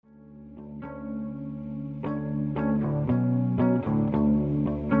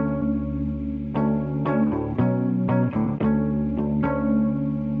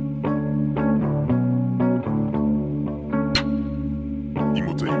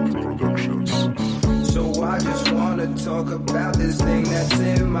So I just wanna talk about this thing that's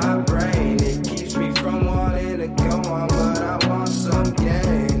in my brain. It keeps me from wanting to go on, but I want some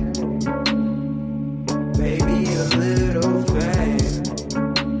gain. Maybe a little fame.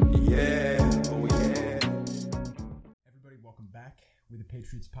 Yeah, oh yeah. Everybody, welcome back with the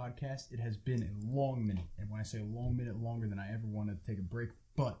Patriots podcast. It has been a long minute, and when I say a long minute, longer than I ever wanted to take a break,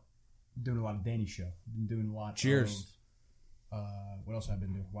 but I'm doing a lot of Danny show. I've been doing a lot Cheers. what else have I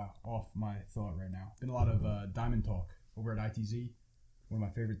been doing? Wow, off my thought right now. Been a lot of Diamond Talk over at ITZ, one of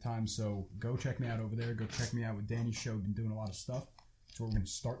my favorite times. So go check me out over there. Go check me out with Danny's show. Been doing a lot of stuff. So we're going to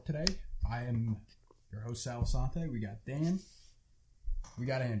start today. I am your host, Sal Asante. We got Dan. We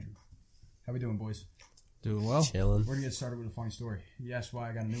got Andrew. How we doing, boys? Doing well. Chilling. We're going to get started with a funny story. You asked why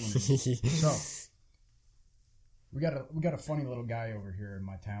I got a new one. So we got a funny little guy over here in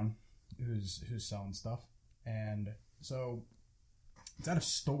my town who's selling stuff. And so it's at a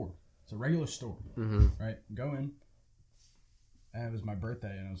store. It's a regular store, right? Go in, and it was my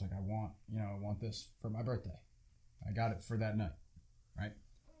birthday, and I was like, I want this for my birthday. I got it for that night, right?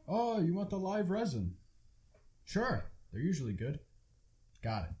 Oh, you want the live resin? Sure, they're usually good.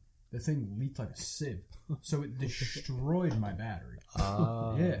 Got it. The thing leaked like a sieve, so it destroyed my battery.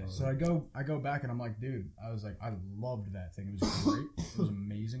 Yeah, so I go back, and I'm like, dude, I was like, I loved that thing. It was great. It was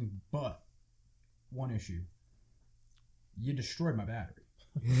amazing, but one issue. You destroyed my battery.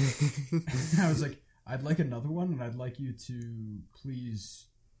 I was like, I'd like another one, and I'd like you to please,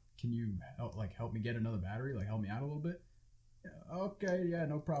 can you help me get another battery? Like, help me out a little bit? Yeah, okay, yeah,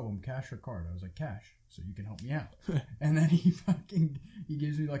 no problem. Cash or card? I was like, cash, so you can help me out. And then he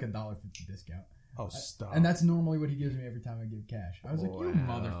gives me like $1.50 discount. Oh, stop. And that's normally what he gives me every time I give cash. I was like, you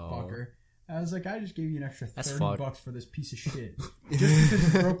motherfucker. I was like, I just gave you an extra $30 for this piece of shit. Just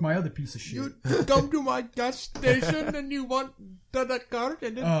because you broke my other piece of shit. You come to my gas station and you want that card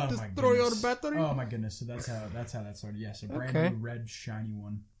and then destroy your battery? Oh my goodness. So that's how that started. Yes, a brand new red shiny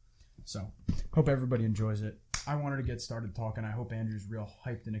one. So hope everybody enjoys it. I wanted to get started talking. I hope Andrew's real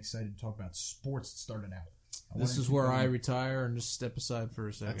hyped and excited to talk about sports that started out. This is where I retire and just step aside for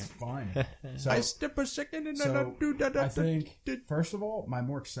a second. That's fine. So, I step a second and then I do that. I think, first of all, my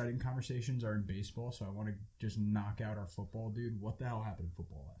more exciting conversations are in baseball, so I want to just knock out our football, dude. What the hell happened in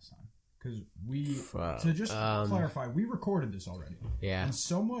football last time? Because to just clarify, we recorded this already. Yeah. And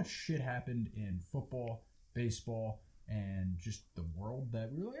so much shit happened in football, baseball, and just the world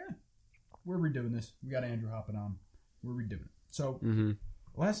that we were like, we're redoing this. We got Andrew hopping on. We're redoing it. So,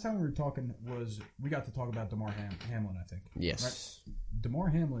 last time we were talking we got to talk about DeMar Hamlin, I think. Yes. Right? DeMar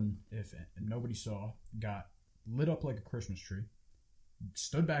Hamlin, if nobody saw, got lit up like a Christmas tree,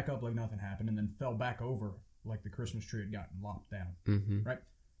 stood back up like nothing happened, and then fell back over like the Christmas tree had gotten lopped down. Mm-hmm. Right?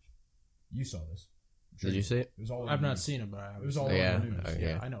 You saw this. Did you see it? It was all I've not seen it, but it was all over the news.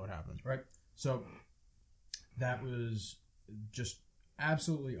 Yeah, I know what happened. Right? So, that was just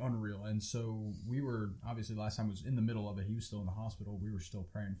absolutely unreal. And so we were, obviously last time was in the middle of it. He was still in the hospital. We were still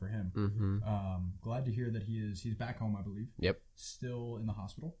praying for him. Mm-hmm. Glad to hear that he's back home, I believe. Yep. Still in the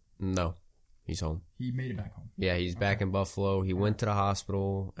hospital? No, he's home. He made it back home. Yeah, he's back in Buffalo. He went to the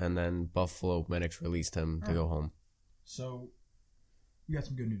hospital, and then Buffalo medics released him to go home. So we got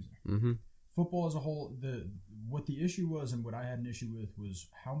some good news there. Mm-hmm. Football as a whole, what the issue was and what I had an issue with was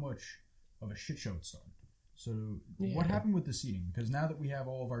how much of a shit show it started. So what happened with the seeding? Because now that we have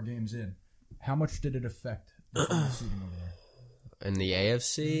all of our games in, how much did it affect the seeding over there? In the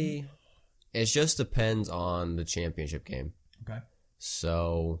AFC, it just depends on the championship game. Okay.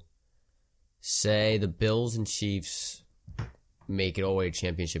 So, say the Bills and Chiefs make it all the way to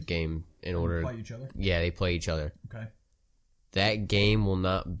championship game in order to play each other? Yeah, they play each other. Okay. That game will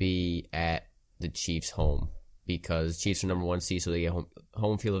not be at the Chiefs' home because Chiefs are number 1 seed, so they get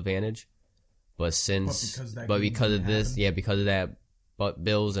home field advantage. But because of that, but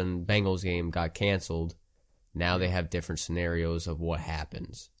Bills and Bengals game got canceled. Now they have different scenarios of what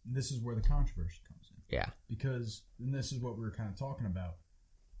happens. This is where the controversy comes in. Yeah. Because, and this is what we were kind of talking about.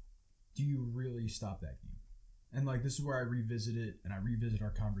 Do you really stop that game? And this is where I revisit it and I revisit our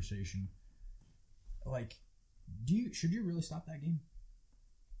conversation. Should you really stop that game?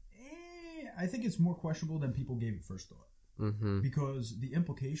 I think it's more questionable than people gave it first thought. Mm-hmm. Because the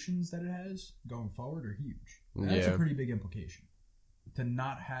implications that it has going forward are huge. That's a pretty big implication. To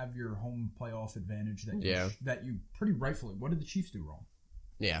not have your home playoff advantage that you pretty rightfully. What did the Chiefs do wrong?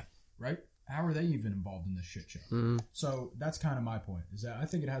 Yeah. Right? How are they even involved in this shit show? Mm-hmm. So that's kind of my point. Is that I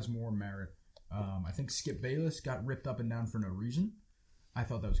think it has more merit. I think Skip Bayless got ripped up and down for no reason. I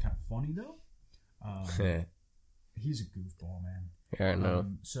thought that was kind of funny though. He's a goofball, man. Yeah, I know.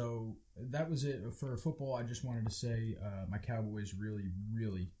 So that was it for football. I just wanted to say my Cowboys really,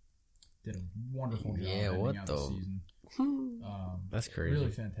 really did a wonderful job ending out the season. That's crazy.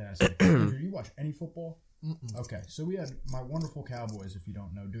 Really fantastic. Andrew, you watch any football? Mm-mm. Okay, so we had my wonderful Cowboys, if you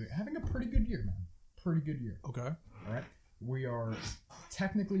don't know, having a pretty good year, man. Pretty good year. Okay. All right. We are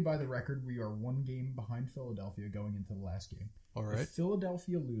technically, by the record, we are one game behind Philadelphia going into the last game. All right. If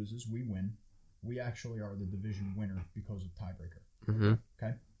Philadelphia loses, we win. We actually are the division winner because of tiebreaker. Mm-hmm.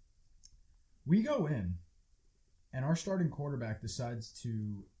 Okay. We go in, and our starting quarterback decides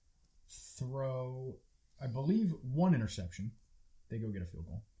to throw, I believe, one interception. They go get a field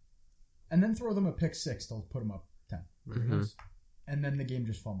goal. And then throw them a pick six to put them up 10. Mm-hmm. And then the game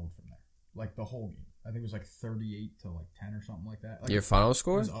just fumbled from there. Like the whole game. I think it was like 38 to like 10 or something like that. Like, your final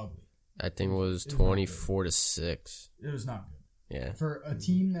score? It was ugly. I think it was 24-6. It was not good. Yeah. For a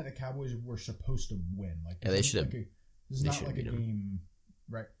team that the Cowboys were supposed to win. Like, yeah, they should have. This is not like a game,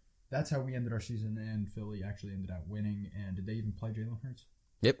 right? That's how we ended our season, and Philly actually ended up winning. And did they even play Jalen Hurts?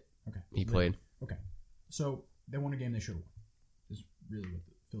 Yep. Okay. He played. Okay. So they won a game they should have won. Is really what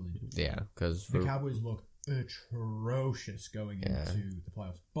the Philly did. Yeah, because the Cowboys look atrocious going into the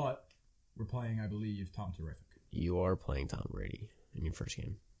playoffs. But we're playing, I believe, Tom Terrific. You are playing Tom Brady in your first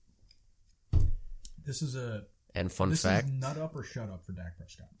game. This is a... And fun fact... This is nut up or shut up for Dak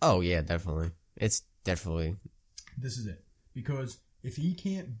Prescott. Oh, yeah, definitely. It's definitely... This is it. Because if he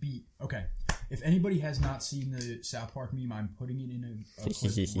can't beat... Okay, if anybody has not seen the South Park meme, I'm putting it in a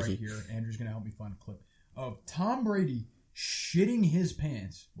clip right here. Andrew's going to help me find a clip of Tom Brady shitting his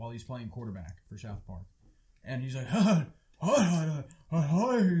pants while he's playing quarterback for South Park. And he's like...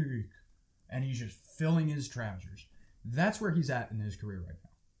 And he's just filling his trousers. That's where he's at in his career right now.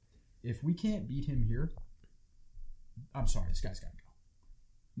 If we can't beat him here, I'm sorry, this guy's got to go.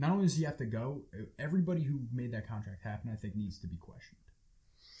 Not only does he have to go, everybody who made that contract happen, I think, needs to be questioned.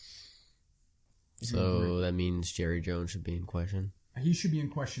 So that means Jerry Jones should be in question? He should be in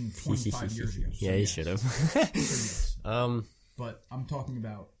question 25 years ago. So yeah, he should have. But I'm talking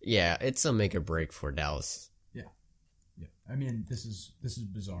about... Yeah, it's a make or break for Dallas. Yeah, I mean, this is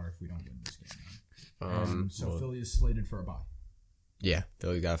bizarre if we don't win this game. So Philly is slated for a bye. Yeah,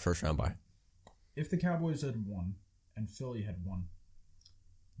 Philly got a first round bye. If the Cowboys had won and Philly had won,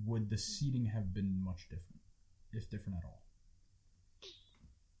 would the seeding have been much different, if different at all?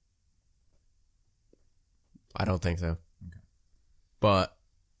 I don't think so. Okay. But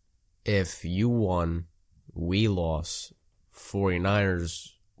if you won, we lost,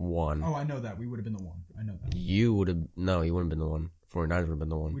 49ers won. Oh, I know that. We would have been the one. I know that. You would have... No, you wouldn't have been the one. 49ers would have been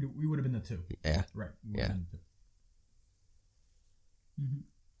the one. We would have been the two. Yeah. Right. Yeah. Mm-hmm.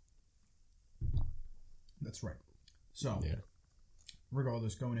 That's right. So,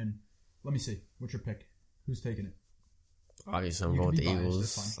 regardless, going in, let me see. What's your pick? Who's taking it? Obviously, I'm going with the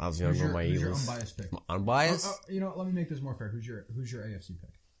Eagles. I was going to go with my Eagles. Who's your unbiased pick? Unbiased? You know what? Let me make this more fair. Who's your AFC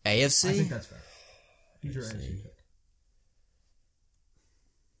pick? AFC? I think that's fair. Who's your AFC pick?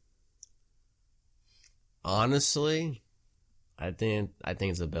 Honestly, I think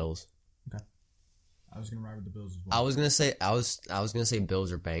it's the Bills. Okay. I was gonna ride with the Bills as well. I was gonna say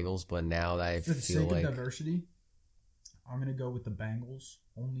Bills or Bengals, but now that I for the feel sake like of diversity, I'm gonna go with the Bengals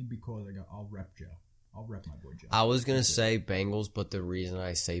only because I'll rep Joe. I'll rep my boy Joe. I was gonna say Bengals, but the reason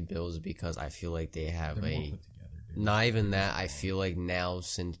I say Bills is because I feel like they have They're more put together, dude. Not even that. I feel like now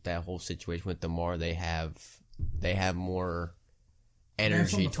since that whole situation with DeMar, they have more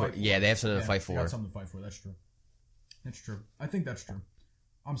energy. They have something to fight for. They got something to fight for. That's true. That's true. I think that's true.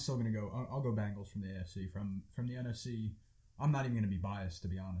 I'm still gonna go. I'll go Bengals from the AFC. From the NFC, I'm not even gonna be biased, to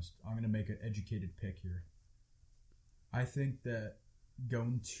be honest. I'm gonna make an educated pick here. I think that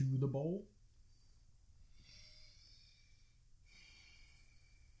going to the bowl.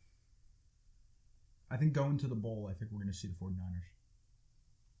 I think going to the bowl, I think we're going to see the 49ers.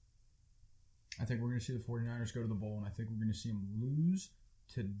 I think we're going to see the 49ers go to the bowl, and I think we're going to see them lose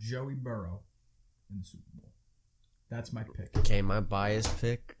to Joey Burrow in the Super Bowl. That's my pick. Okay, my biased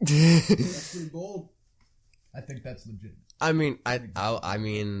pick. That's pretty bold. I think that's legitimate. I mean, I think that's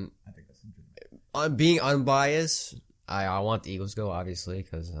legitimate. On being unbiased, I want the Eagles to go, obviously,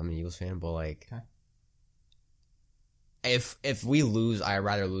 because I'm an Eagles fan, but like, if we lose, I'd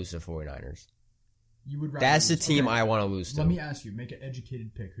rather lose to the 49ers. You would rather That's lose. the team okay. I want to lose to. Let me ask you, make an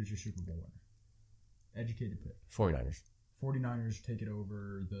educated pick. Who's your Super Bowl winner? Educated pick. 49ers. 49ers take it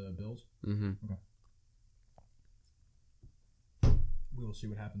over the Bills? Mm-hmm. Okay. We will see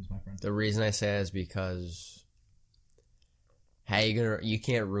what happens, my friend. The reason I say that is because you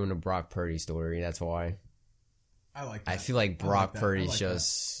can't ruin a Brock Purdy story. That's why. I like that. I feel like Brock Purdy's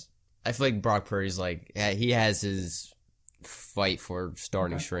I feel like Brock Purdy's like, he has his fight for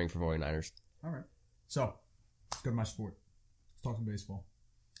starting string for 49ers. All right. So, let's go to my sport. Let's talk some baseball.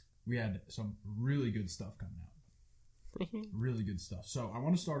 We had some really good stuff coming out. Really good stuff. So, I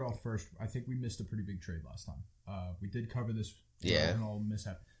want to start off first. I think we missed a pretty big trade last time. We did cover this. All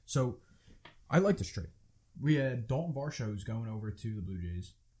mishap. So, I like this trade. We had Dalton Varsho who's going over to the Blue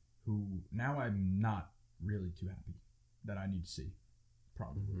Jays, who now I'm not really too happy that I need to see.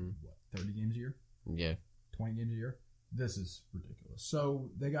 Probably, 30 games a year? Yeah. 20 games a year? This is ridiculous. So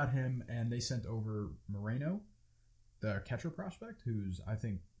they got him, and they sent over Moreno, the catcher prospect, who's I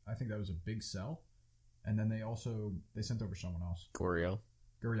think that was a big sell. And then they sent over someone else. Gurriel.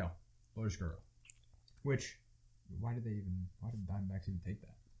 Lourdes Gurriel. Which, why did Diamondbacks even take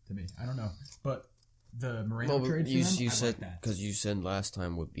that? To me, I don't know. But the Moreno trade for them, you I said, like that. because you said last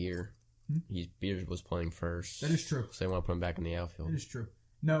time with Beer, Beer was playing first. That is true. So they want to put him back in the outfield. That is true.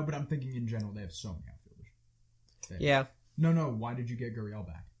 No, but I'm thinking in general, they have so many outfielders. Yeah. No. Why did you get Gurriel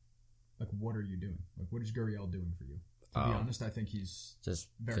back? Like, what are you doing? Like, what is Gurriel doing for you? To be honest, I think he's just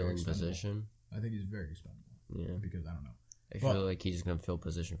very filling expendable. Position. I think he's very expendable. Yeah. Because I don't know. I feel like he's going to fill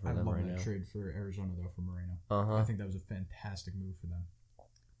position for them right now. I love that trade for Arizona, though, for Moreno. Uh-huh. I think that was a fantastic move for them.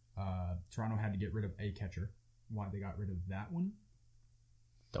 Toronto had to get rid of a catcher. Why they got rid of that one?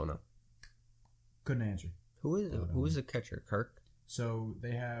 Don't know. Couldn't answer. Who is the catcher? Kirk? So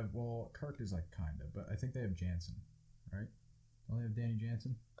they have, Kirk is like kind of, but I think they have Jansen, right? Don't they have Danny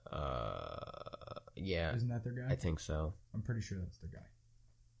Jansen? Yeah. Isn't that their guy? I think so. I'm pretty sure that's their guy.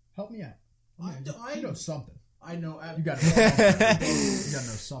 Help me out. You know something. I know. You got to know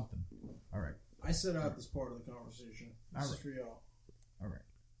something. All right. I set out this part of the conversation. This is for y'all. All right.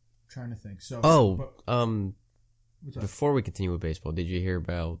 Trying to think. So. Before we continue with baseball, did you hear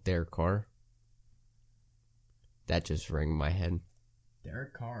about Derek Carr? That just rang my head.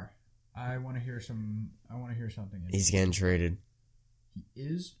 Derek Carr. I want to hear something. He's getting traded. He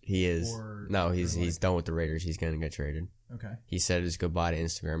is? He is. He's done with the Raiders. He's going to get traded. Okay. He said his goodbye to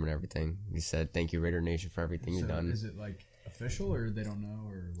Instagram and everything. He said, "Thank you, Raider Nation, for everything you've done." Is it like official, or they don't know,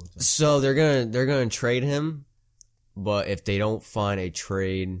 or what's up? So they're gonna trade him, but if they don't find a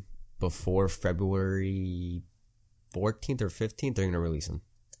trade before February 14th or 15th, they're gonna release him.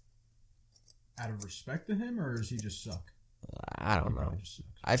 Out of respect to him, or does he just suck? I don't know.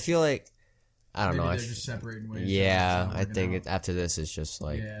 I feel like I don't know. They're just separating ways. Yeah, I think after this, it's just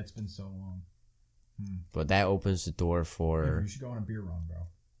like it's been so long. But that opens the door for. You should go on a beer run, bro.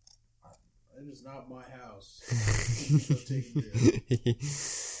 It is not my house.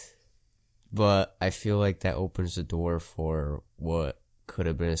 But I feel like that opens the door for what could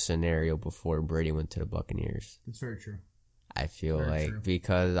have been a scenario before Brady went to the Buccaneers. That's very true. I feel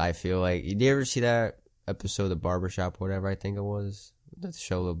because I feel like, did you ever see that episode of Barbershop, whatever I think it was, that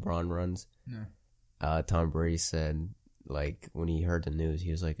show LeBron runs? No. Tom Brady said, like, when he heard the news,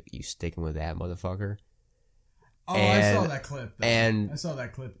 he was like, "You sticking with that motherfucker?" Oh, I saw that clip.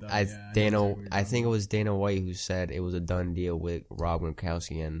 Though. I think it was Dana White who said it was a done deal with Rob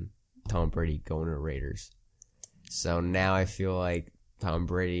Gronkowski and Tom Brady going to the Raiders. So now I feel like Tom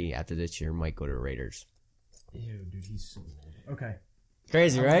Brady, after this year, might go to the Raiders. Ew, dude, he's so old. Okay.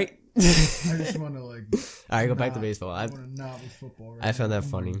 Crazy, right? I just want to, like... Alright, go back to baseball. I want to not with football right I found that now.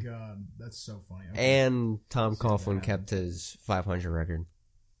 funny. Oh my god, that's so funny. Okay. And Tom Coughlin kept his 500 record.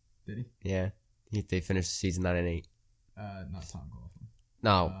 Did he? Yeah. They finished the season 9-8. Not Tom Coughlin.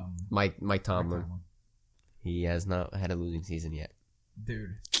 No, Mike Tomlin. He has not had a losing season yet.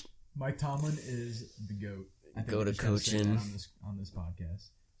 Dude, Mike Tomlin is the GOAT. Go to coaching on this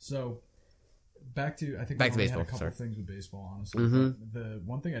podcast. So... Back to baseball. Had a couple things with baseball, honestly. Mm-hmm. The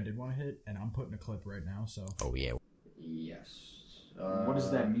one thing I did want to hit, and I'm putting a clip right now. So. Oh yeah. Yes. What does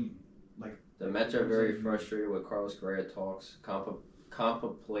that mean? Like the Mets are very frustrated with Carlos Correa talks,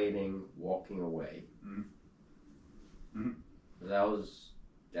 contemplating walking away. Mm-hmm. That was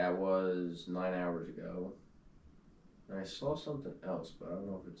 9 hours ago. And I saw something else, but I don't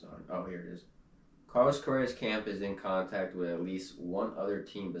know if it's on. Oh, here it is. Carlos Correa's camp is in contact with at least one other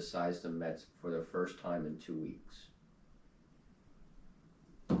team besides the Mets for the first time in 2 weeks.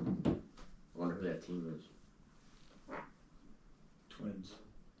 I wonder who that team is. Twins.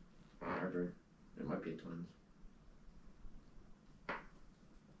 It might be Twins.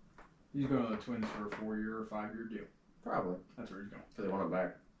 He's going to the Twins for a 4-year or 5-year deal. Probably. That's where he's going. Because they want him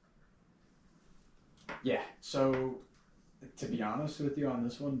back. Yeah. So, to be honest with you on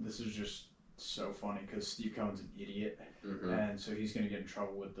this one, this is just so funny because Steve Cohen's an idiot, and so he's going to get in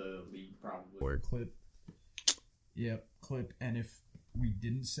trouble with the league probably. Clip. Yep, clip. And if we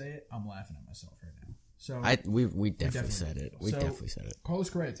didn't say it, I'm laughing at myself right now. So we definitely said it. We definitely said it. Carlos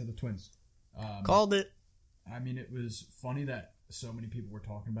Correa to the Twins. Called it. I mean, it was funny that so many people were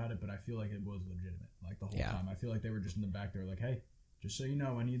talking about it, but I feel like it was legitimate. Like the whole time, I feel like they were just in the back. They were like, "Hey, just so you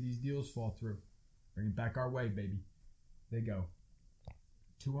know, any of these deals fall through, bring it back our way, baby." They go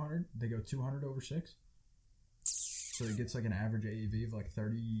 200. They go 200 over 6. So it gets like an average AAV of like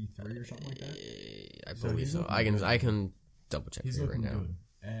 33 or something like that. I believe so. I can double check He's for you right looking now. good,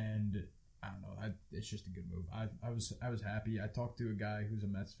 and I don't know. It's just a good move. I was happy. I talked to a guy who's a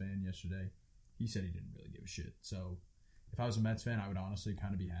Mets fan yesterday. He said he didn't really give a shit. So if I was a Mets fan, I would honestly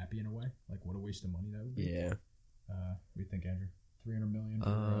kind of be happy in a way. Like, what a waste of money that would be. Yeah. What do you think, Andrew? $300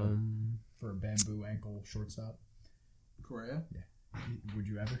 million for a bamboo ankle shortstop. Correa? Yeah. Would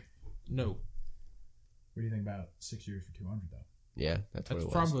you ever? No. What do you think about 6 years for 200 though? Yeah, that's what it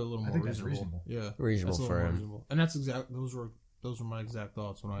was. Probably a little more I think that's reasonable. reasonable. Yeah, Reasonable that's a for little more him. reasonable. And that's exact. Those were my exact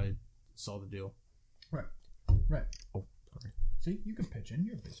thoughts when I saw the deal. Right. Oh, sorry. See, you can pitch in.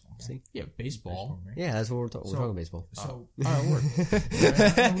 You're a baseball guy. See? Yeah, baseball. Right? Yeah, that's what we're talking. We're talking baseball. So, All right, work.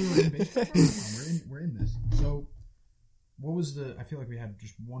 we were in baseball. We're in this. So, what was the? I feel like we had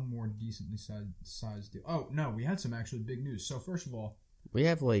just one more decently sized deal. Oh no, we had some actually big news. So first of all, We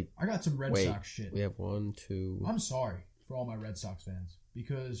have like. I got some Red Sox shit. We have 1, 2. I'm sorry for all my Red Sox fans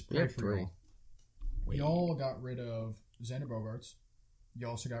because We pray have for 3. y'all. Y'all got rid of Xander Bogaerts. You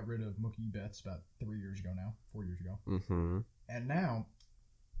also got rid of Mookie Betts about 4 years ago. Mm-hmm. And now,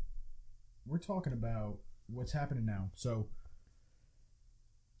 we're talking about what's happening now. So,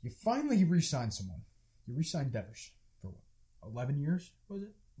 you finally re-signed someone. You re-signed Devers for what? 11 years, was it?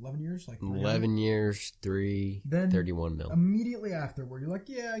 11 years? Like 11 years, 31 mil. Immediately after, where you're like,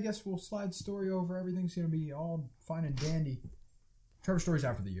 yeah, I guess we'll slide Story over. Everything's going to be all fine and dandy. Trevor Story's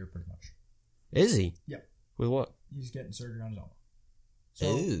out for the year, pretty much. Is he? Yeah. With what? He's getting surgery on his elbow. So,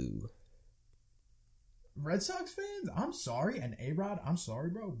 Ooh. Red Sox fans, I'm sorry. And A-Rod, I'm sorry,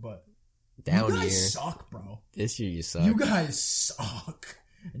 bro, but Down you guys year. suck, bro. This year you suck. You guys suck.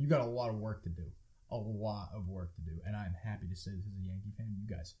 And you got a lot of work to do. A lot of work to do. And I'm happy to say this as a Yankee fan.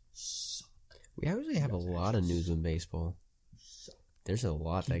 You guys suck. We actually have a lot of news in baseball. Suck. There's a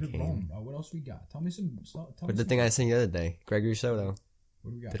lot Keep that it came. rolling, bro. What else we got? Tell me some. But the thing I seen the other day, Gregory Soto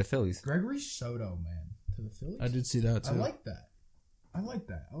What do we got? to the Phillies. Gregory Soto, man. To the Phillies? I did see that too. I like that. I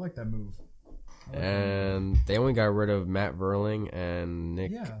like that move. And they only got rid of Matt Verling and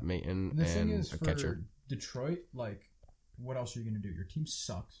Nick Yeah. Mayton And the thing is, a for catcher. Detroit, like, what else are you going to do? Your team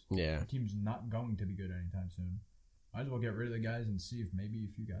sucks. Yeah. Your team's not going to be good anytime soon. Might as well get rid of the guys and see if maybe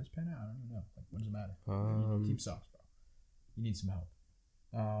a few guys pan out. I don't know. Like, what does it matter? Your team sucks, bro. You need some help.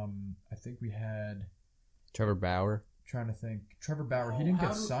 I think we had... Trevor Bauer. Trying to think. Trevor Bauer. He didn't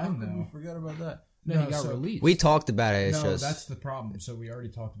get signed, though. We forgot about that. No, No, he got so- released. We talked about it. It's No, just, that's the problem. So we already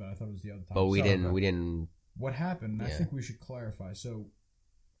talked about it. I thought it was the other time. but we Sorry, didn't. bro. We didn't. What happened, I Yeah. think we should clarify. So,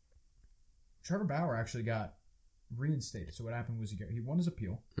 Trevor Bauer actually got reinstated. So what happened was he won his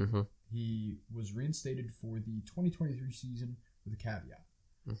appeal. Mm-hmm. He was reinstated for the 2023 season with a caveat.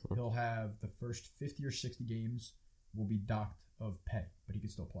 Mm-hmm. He'll have the first 50 or 60 games will be docked of pay, but he can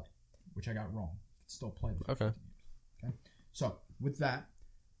still play, which I got wrong. He can still play the 50 Okay. games. Okay. So with that,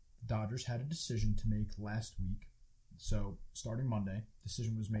 the Dodgers had a decision to make last week. So starting Monday,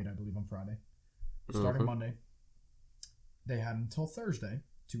 decision was made, I believe, on Friday. Starting Mhm. Monday, they had until Thursday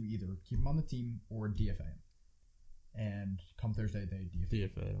to either keep him on the team or DFA him. And come Thursday, they DFA him.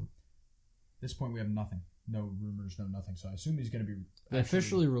 DFA. At this point, we have nothing. No rumors, no nothing. So I assume he's going to be They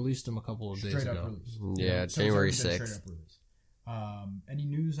officially released him a couple of days straight ago. up released. Yeah, so January it's already been 6th. straight up released. Any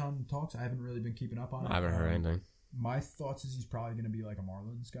news on talks? I haven't really been keeping up on it. I haven't heard anything. My thoughts is he's probably going to be like a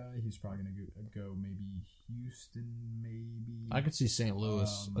Marlins guy. He's probably going to go maybe Houston, maybe. I could see St.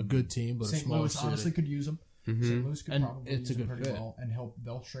 Louis, a good team, but a St. small Louis city. honestly could use him. Mm-hmm. St. Louis could And probably it's use a him good pretty fit. well, and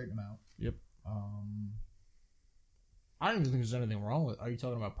they'll straighten him out. Yep. Um, I don't even think there's anything wrong with. Are you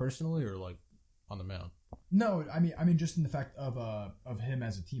talking about personally or like on the mound? No, I mean, just in the fact of him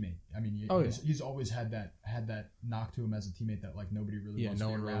as a teammate. I mean, he's always had that knock to him as a teammate that like nobody really wants. no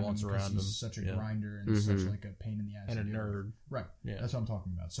to one be really around wants him because around him. he's such a Yeah. grinder and Mhm. such like a pain in the ass And a to deal with. nerd. Right. Yeah. That's what I'm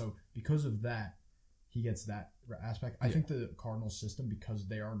talking about. So because of that, he gets that aspect. I think the Cardinals system, because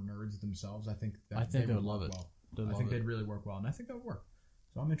they are nerds themselves, I think I think they they'd would love work it. well. They'd I love think it. they'd really work well, and I think that would work.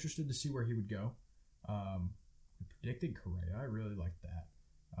 So I'm interested to see where he would go. We predicted Correa. I really liked that.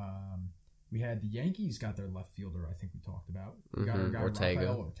 We had the Yankees got their left fielder. I think we talked about. We got our Mhm, guy Ortega.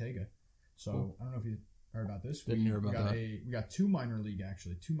 Rafael Ortega. So I don't know if you heard about this. Didn't hear about that. We got two minor league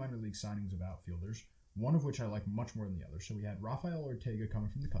signings of outfielders. One of which I like much more than the other. So we had Rafael Ortega coming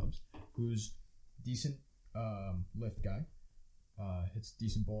from the Cubs, who's decent lift guy, hits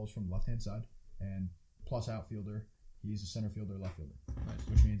decent balls from the left hand side, and plus outfielder. He's a center fielder, left fielder,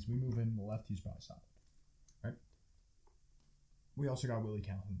 which means we move him to the left. He's probably solid. we also got Willie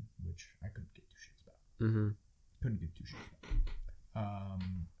Calhoun, which I couldn't get two shits about. Mm-hmm. Couldn't get two shits about. I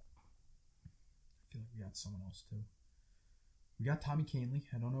feel like we got someone else too. We got Tommy Canley.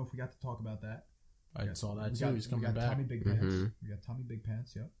 I don't know if we got to talk about that. I saw that too. He's coming we got back. Tommy Big Pants. We got Tommy Big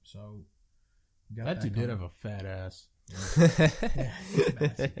Pants. Yep. So we got That dude did have a fat ass. Yeah,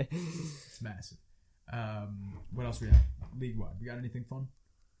 it's massive. What else we have? League wide, we got anything fun?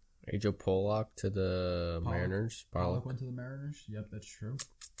 AJ Pollock to the Mariners. Pollock went to the Mariners. Yep, that's true.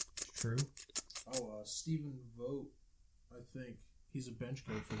 True. Stephen Vogt, I think he's a bench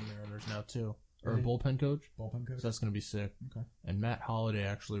coach for the Mariners now too, or a bullpen coach. Bullpen coach. So that's gonna be sick. Okay. And Matt Holliday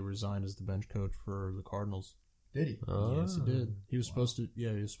actually resigned as the bench coach for the Cardinals. Did he? Yes, he did. He was supposed to.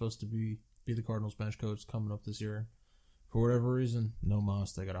 Yeah, he was supposed to be the Cardinals bench coach coming up this year. For whatever reason, no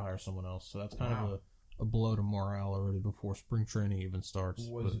mas. They got to hire someone else. So that's kind of a blow to morale already before spring training even starts.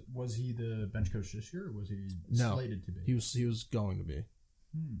 Was he the bench coach this year, or was he slated to be? He was going to be.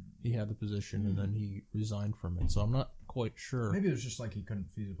 He had the position, and then he resigned from it. So I'm not quite sure. Maybe it was just like he couldn't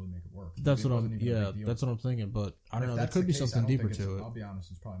feasibly make it work. That's what I'm. Yeah, that's what I'm thinking. But I don't know. There could be something deeper to it. I'll be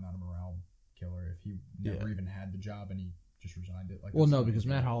honest. It's probably not a morale killer if he never even had the job and he just resigned it. Like, well, no, because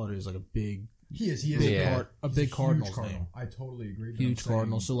Matt Holliday is like a big. He is a big Cardinals name. I totally agree. Huge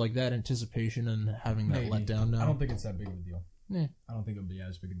Cardinal. So like that anticipation and having that let down now. I don't think it's that big of a deal. Yeah. I don't think it'll be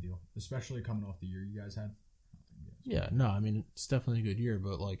as big a deal, especially coming off the year you guys had. Yeah, no, I mean it's definitely a good year,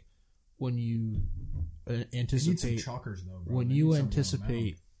 but like when you anticipate need some chalkers though, bro. When you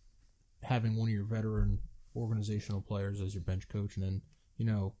anticipate having one of your veteran organizational players as your bench coach, and then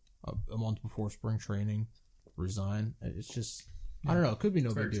a month before spring training resign, it's just. I don't know. It could be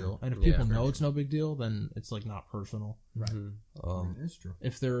no big deal. And if people know it's no big deal, then it's like not personal. Right. It's true.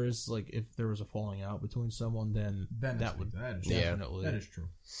 If there was a falling out between someone, then that would definitely. That is true.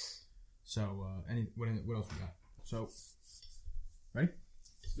 So, what else we got? So, ready?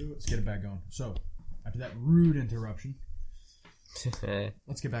 Let's get it back going. So, after that rude interruption,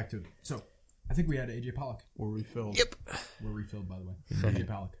 let's get back to it. So, I think we had AJ Pollock. We're refilled. Yep. We're refilled, by the way. AJ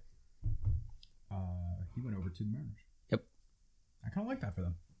Pollock. He went over to the Mariners. I kind of like that for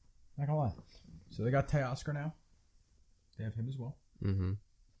them. Not gonna lie. So they got Teoscar now. They have him as well. Mm-hmm.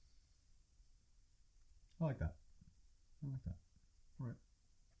 I like that. All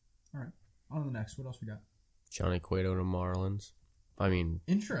right. On to the next. What else we got? Johnny Cueto to Marlins. I mean,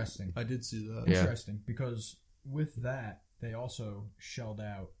 interesting. I did see that. Interesting because with that they also shelled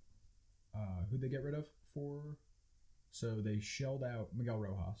out. Who'd they get rid of for? So they shelled out Miguel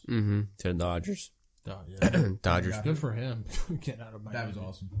Rojas. Mm-hmm. To the Dodgers. Oh, yeah. Dodgers. Good for him. Getting out of Miami. That was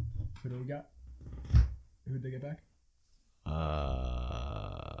awesome. Who do we got? Who'd they get back?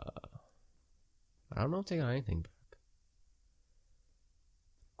 I don't know if they got anything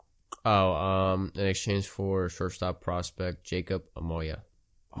back. In exchange for shortstop prospect Jacob Amaya.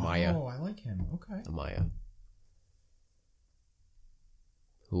 Oh, I like him. Okay. Amaya.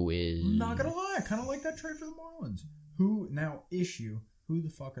 Who is... Not gonna lie, I kind of like that trade for the Marlins. Who the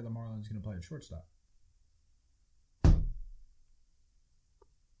fuck are the Marlins gonna play at shortstop?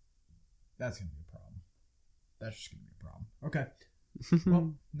 That's going to be a problem. That's just going to be a problem. Okay.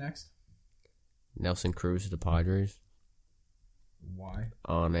 Well, next. Nelson Cruz to the Padres. Why?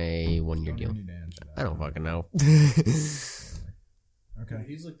 On a one-year deal. Need to answer that. I don't fucking know. Okay.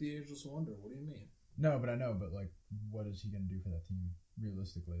 He's like the ageless wonder. What do you mean? No, but I know. But like, what is he going to do for that team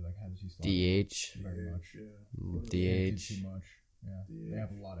realistically? Like, how does he start? DH. Very much. Yeah. DH. Too much. Yeah. They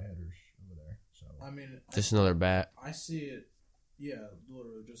have a lot of hitters over there. So I mean, just another bat. I see it. Yeah,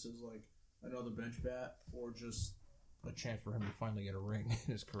 literally, just as like another bench bat, or just a chance for him to finally get a ring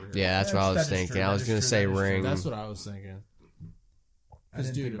in his career. Yeah, that's what I was thinking. I was going to say ring. That's what I was thinking. Because,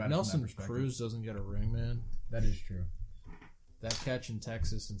 dude, if Nelson Cruz doesn't get a ring, man. That is true. That catch in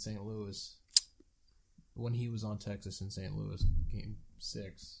Texas and St. Louis, when he was on Texas and St. Louis, Game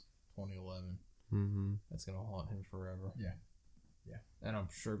 6, 2011, that's going to haunt him forever. Yeah. And I'm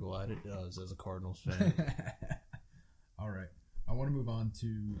sure glad it does as a Cardinals fan. All right. I want to move on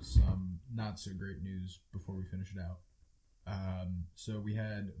to some not so great news before we finish it out. So we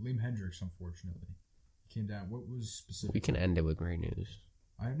had Liam Hendricks, unfortunately. He came down. What was specific? We can end it with great news.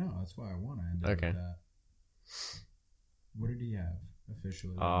 I know. That's why I want to end it with that. What did he have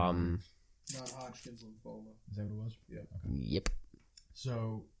officially? Non-Hodgkin's lymphoma. Is that what it was? Yeah. Okay. Yep.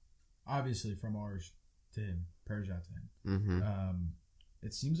 So, obviously, from ours to him, prayers out to him. Mm-hmm.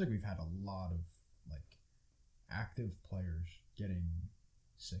 It seems like we've had a lot of active players getting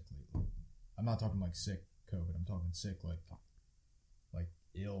sick lately. I'm not talking like sick COVID. I'm talking sick like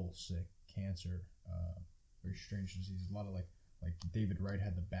ill sick, cancer, very strange diseases. A lot of like David Wright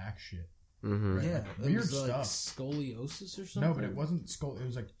had the back shit Mm-hmm. Right? Yeah, Like, it weird was like stuff. scoliosis or something. No, but it wasn't it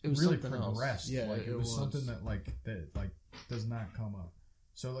was like It was really something else. progressed. Yeah, like it it was was. something that does not come up.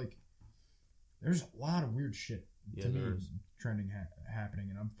 So like, there's a lot of weird shit Yeah, to me there is. trending happening,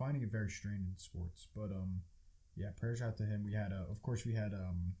 and I'm finding it very strange in sports. But yeah, prayers out to him. We had of course we had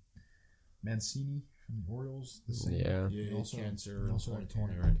Mancini from the Orioles. The same. Yeah. Yeah, He also cancer. he also had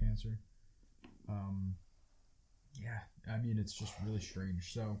 2020, terrible right? cancer. Yeah, I mean it's just really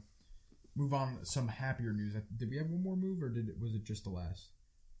strange. So, move on. Some happier news. Did we have one more move, or was it just the last?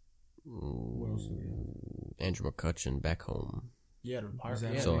 What else do we have? Andrew McCutcheon back home. Yeah, the Pirates. that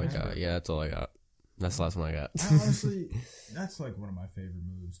Yeah, That's all I Yeah. got. Yeah, that's all I got. That's the last one I got. Honestly, that's like one of my favorite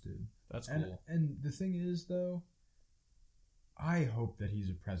moves, dude. that's And cool. and the thing is, though, I hope that he's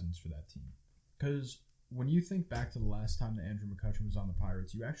a presence for that team. Because when you think back to the last time that Andrew McCutcheon was on the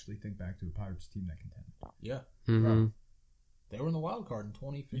Pirates, you actually think back to a Pirates team that contended. Yeah, Mm-hmm. they were in the wild card in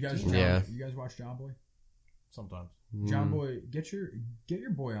 2015. You guys watch John Boy? Sometimes. John Boy, get your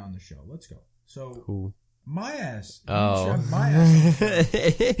boy on the show. Let's go. So Who? my ass. Oh. My ass.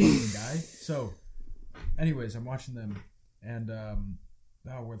 Guy. So, anyways, I'm watching them, and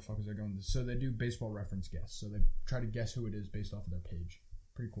where the fuck is I going? So they do baseball reference guess. So they try to guess who it is based off of their page.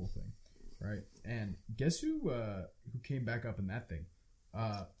 Pretty cool thing, right? And guess who came back up in that thing?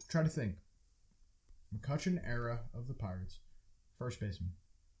 Try to think. McCutcheon era of the Pirates, first baseman,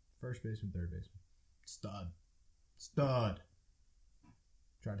 third baseman, stud.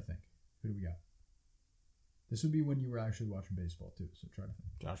 Try to think. Who do we got? This would be when you were actually watching baseball too. So try to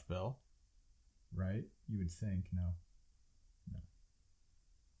think. Josh Bell. Right? You would think no,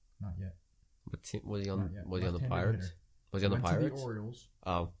 not yet. What team was he Not on? yet. Was he on the Left-handed Pirates? hitter. Was he on the Went to Pirates? the Orioles.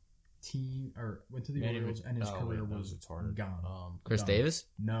 Oh, Went to the Manny Orioles, and his oh, career wait, that was retarded. gone. Chris Done. Davis.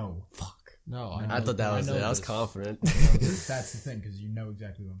 No, Fuck. No, I know, I thought that was know it. I was this. confident. that's the thing because you know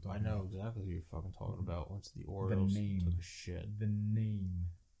exactly what I'm I talking know about. exactly who you're fucking talking about. Went to the Orioles. name. Took a shit. The name,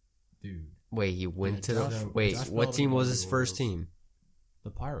 dude. Wait, he went Yeah, to Josh- the. Wait, Josh what Bell team didn't was go to his the first Orioles. team? The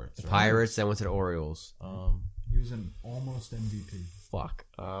Pirates. The right? Pirates. Then went to the Orioles. He was an almost MVP. Fuck.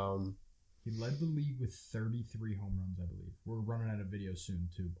 He led the league with 33 home runs, I believe. We're running out of video soon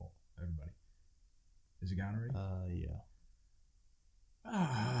too, Paul. Everybody, is it gone already? Yeah.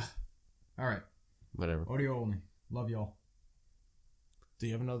 All right. Whatever. Audio only. Love y'all. Do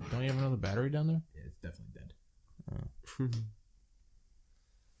you have another? Don't you have another battery down there? Yeah, it's definitely dead.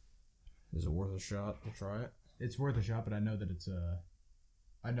 Is it worth a shot to try it? It's worth a shot, but I know that it's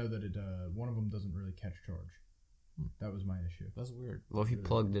one of them doesn't really catch charge. That was my issue. That's weird. Well, if you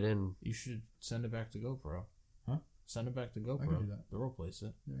plugged it in, You should send it back to GoPro. Huh? Send it back to GoPro. I can do that. They'll replace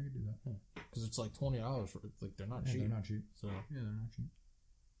it. Yeah, I could do that. Because it's like $20 for like they're not Yeah, cheap. they're not cheap. So Yeah, they're not cheap.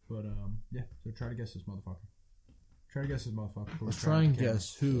 But yeah, so try to guess this motherfucker. let's try and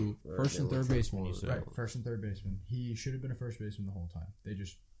guess who first and third baseman you said. Right, first and third baseman. He should have been a first baseman the whole time.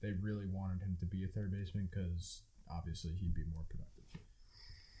 They really wanted him to be a third baseman because obviously he'd be more productive.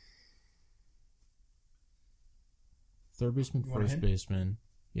 Third baseman, You want a first hint? baseman.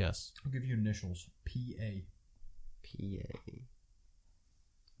 Yes. I'll give you initials. P.A. PA.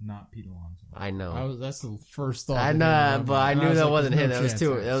 Not Pete Alonso. I know. That's the first thought. I that know, came to but my I mind. knew was that like, wasn't there's him. no That was chance.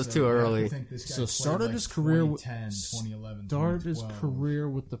 too. That was too you have to early. think this guy So played started like his career with- 2010, 2011, Started his 2012. career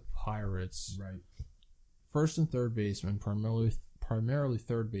with the Pirates. Right. First and third baseman, primarily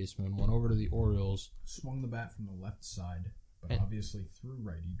third baseman. Went over to the Orioles. Swung the bat from the left side, but And- obviously threw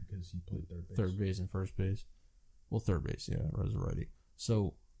righty because he played third base. Third base and first base. Well, third base, yeah, was righty.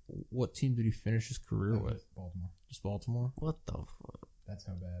 So, what team did he finish his career with? Baltimore. Just Baltimore? What the fuck? That's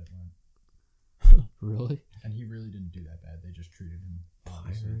how bad it went. Really? And he really didn't do that bad. They just treated him.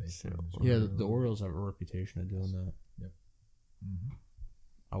 Obviously, they Pirates, put him as Yeah, well. the Orioles have a reputation of doing that. Mhm.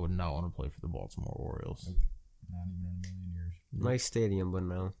 I would not want to play for the Baltimore Orioles. Nope. Not even in a million years. Nice stadium, but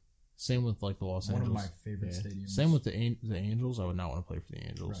no. Same with like the Los One Angeles. of my favorite Yeah. stadiums. Same with the Angels. I would not want to play for the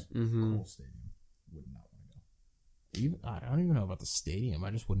Angels. Right. Mm-hmm. Cole Stadium. Would not want to go. Even I don't even know about the stadium.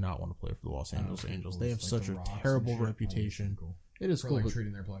 I just would not want to play for the Los Angeles Okay, Angels. cool. They have It's such the a Rocks and terrible shit. reputation. Cool. It is For cool, like but,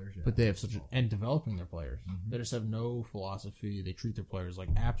 treating their players, yeah. but they have such a, and developing their players. Mhm. They just have no philosophy. They treat their players like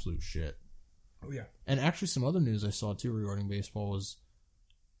absolute shit. Oh yeah. And actually, some other news I saw too regarding baseball was,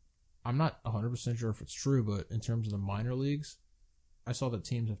 I'm not 100% sure if it's true, but in terms of the minor leagues, I saw that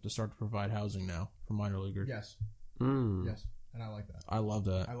teams have to start to provide housing now for minor leaguers. Yes. Mm. Yes. And I like that. I love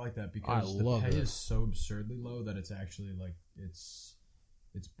that. I like that because the love pay it. is so absurdly low that it's actually like it's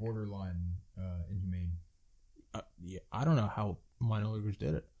borderline inhumane. Yeah, I don't know how minor leaguers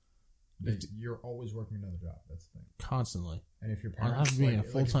did it You're always working another job. That's the thing. constantly. And if your I'll have parents to be a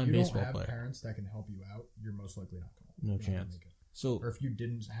if full-time you don't baseball have player. parents that can help you out, you're most likely not going to. No chance. So, or if you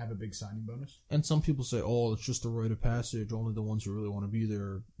didn't have a big signing bonus. And some people say, "Oh, it's just a rite of passage. Only the ones who really want to be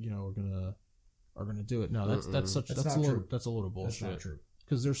there, are gonna do it." No, that's a little bullshit. That's not true.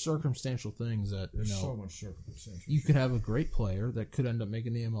 Because there's circumstantial things that there's so much circumstantial. You could have a great player that could end up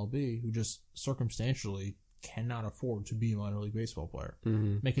making the MLB who just circumstantially cannot afford to be a minor league baseball player,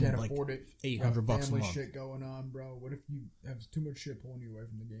 making can't like afford it. $800 a month. Family shit going on, bro. What if you have too much shit pulling you away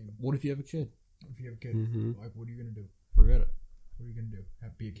from the game? What if you have a kid? If you have a kid, like, what are you gonna do? Forget it. What are you gonna do?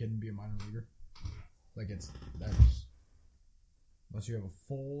 Be a kid and be a minor leaguer? Like that's unless you have a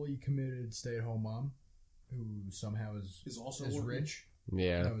fully committed stay-at-home mom who somehow is also rich.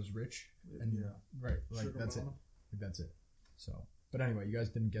 Yeah, that was rich, and right, like sugar that's mama. It. That's it. So, but anyway, you guys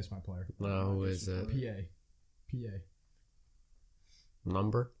didn't guess my player. No, who is it? PA.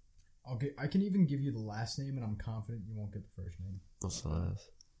 Number? I can even give you the last name, and I'm confident you won't get the first name. What's the last?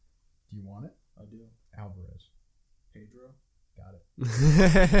 Do you want it? I do. Alvarez. Pedro. Got it.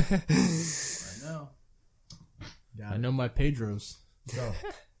 Right now. I know my Pedros. Go.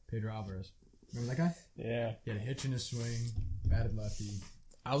 Pedro Alvarez. Remember that guy? Yeah. He had a hitch in his swing, batted lefty.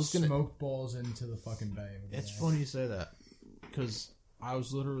 I was gonna smoke balls into the fucking bay. It's funny you say that because I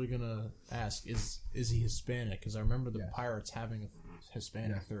was literally gonna ask, is he Hispanic? Because I remember the Pirates having a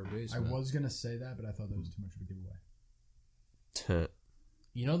Hispanic third baseman. I was gonna say that, but I thought that was too much of a giveaway.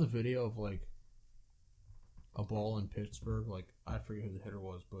 You know the video of like a ball in Pittsburgh? Like I forget who the hitter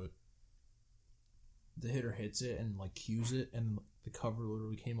was, but the hitter hits it and like cues it, and the cover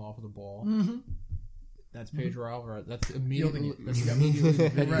literally came off of the ball. Mm-hmm. That's Pedro Alvarez. That's immediately the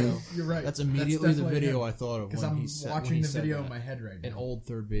video. You're right. That's immediately the video I thought of because I'm watching the video in my head right now. An old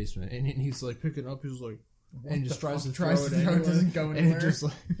third baseman, and he's like picking up. He's like, what and just tries to throw it. It doesn't go anywhere. And it just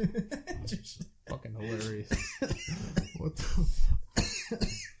like, just fucking hilarious. What the?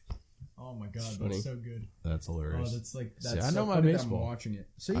 Oh my god, that's so good. That's hilarious. Oh, that's like that's. See, I know my baseball. I'm watching it.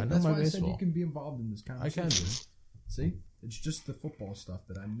 See, I know that's my why baseball. I said you can be involved in this kind of. I can do. See, it's just the football stuff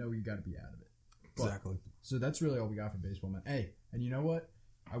that I know you got to be out of it. But, exactly. So that's really all we got for baseball, man. Hey, and you know what?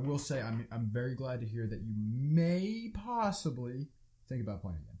 I will say I'm very glad to hear that you may possibly think about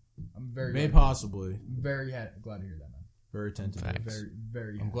playing again. I'm very glad glad to hear that, man. Very tentative. Very,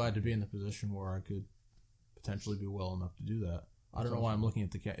 very. I'm glad to be in the position where I could potentially be well enough to do that. I don't know why I'm looking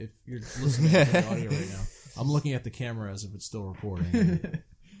at the if you're listening to the audio right now, I'm looking at the camera as if it's still recording.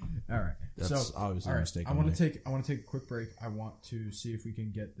 All right. That's obviously a mistake. I want to take a quick break. I want to see if we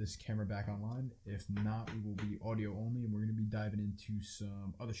can get this camera back online. If not, we will be audio only, and we're going to be diving into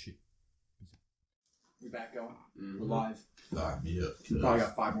some other shit. We're back going. Mm-hmm. We're live. Lock me up. We probably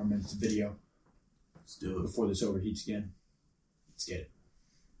got 5 more minutes of video. Let's do it before this overheats again. Let's get it.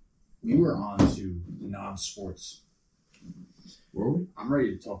 We were on to non-sports. Were we? I'm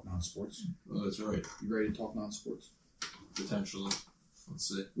ready to talk non-sports. Oh, that's right. You ready to talk non-sports? Potentially. Let's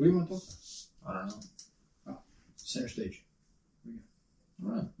see. What do you want to talk about? I don't know. Oh, center stage. Where you go?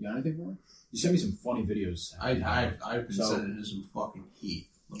 All right. You got anything for me? You sent me some funny videos. I've been sending you some fucking heat.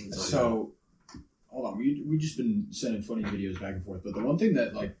 Let me tell you. So, hold on. We just been sending funny videos back and forth. But the one thing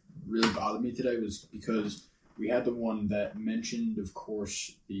that like really bothered me today was because we had the one that mentioned, of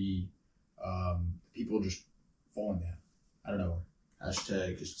course, the people just falling down. I don't know where.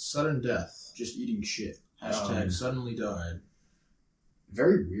 Hashtag sudden death. Just eating shit. Hashtag suddenly died.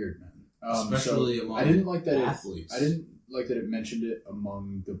 Very weird, man. Especially among I didn't like that athletes. I didn't like that it mentioned it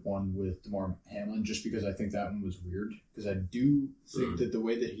among the one with Damar Hamlin, just because I think that one was weird. Because I do think that the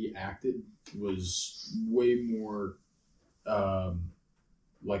way that he acted was way more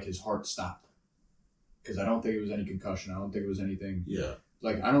like his heart stopped. Because I don't think it was any concussion. I don't think it was anything. Yeah.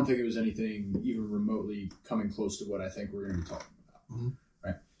 Like, I don't think it was anything even remotely coming close to what I think we're going to be talking about. Mm-hmm.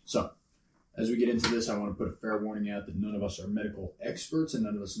 Right? So, as we get into this, I want to put a fair warning out that none of us are medical experts and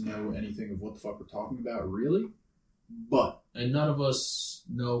none of us know anything of what the fuck we're talking about, really. And none of us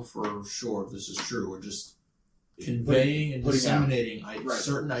know for sure if this is true. We're just conveying and disseminating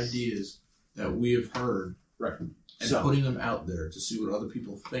certain ideas that we have heard. Right. And putting them out there to see what other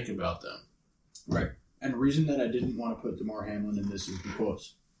people think about them. Right. And the reason that I didn't want to put Damar Hamlin in this is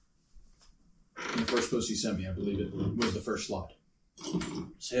because in the first post he sent me, I believe it was the first slide.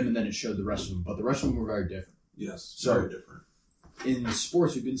 It's him, and then it showed the rest of them. But the rest of them were very different. Yes, very different. In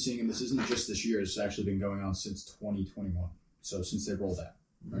sports, we've been seeing, and this isn't just this year, it's actually been going on since 2021. So since they rolled out.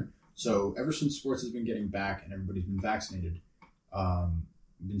 Right? So ever since sports has been getting back and everybody's been vaccinated,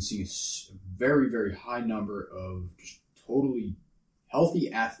 we've been seeing a very, very high number of just totally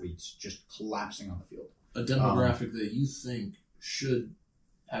healthy athletes just collapsing on the field. A demographic that you think should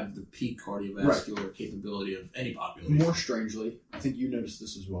have the peak cardiovascular capability of any population. More strangely, I think you noticed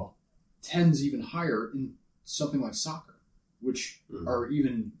this as well, tends even higher in something like soccer. which are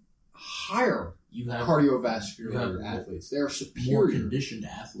even higher cardiovascular athletes. They are superior. More conditioned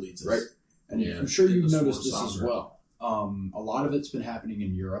athletes. Right. And I'm sure you've noticed this as well. A lot of it's been happening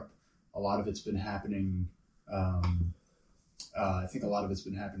in Europe. A lot of it's been happening. I think a lot of it's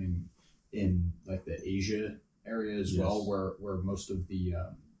been happening in like the Asia area as well, where most of the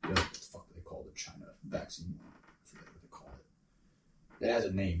what the fuck do they call the China vaccine? I forget what they call it. It has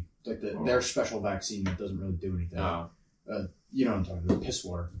a name. It's like their special vaccine that doesn't really do anything. You know what I'm talking about? Piss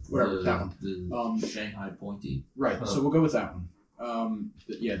water. Whatever, that one. The Shanghai Pointy. Right, so we'll go with that one.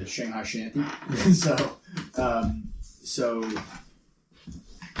 The Shanghai Shanty. So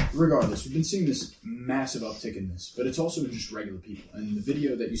regardless, we've been seeing this massive uptick in this, but it's also been just regular people. And the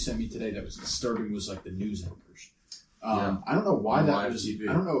video that you sent me today that was disturbing was like the news anchors. I don't know why that was.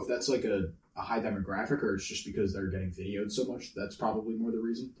 I don't know if that's like a high demographic or it's just because they're getting videoed so much. That's probably more the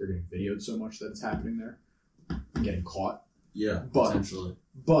reason. They're getting videoed so much that it's happening there. Getting caught. Yeah, potentially.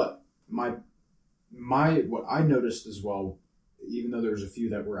 But my what I noticed as well, even though there was a few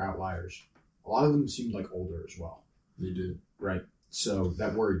that were outliers, a lot of them seemed like older as well. They did. Right. So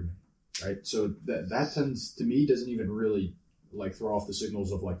that worried me. Right. So that tends to me doesn't even really like throw off the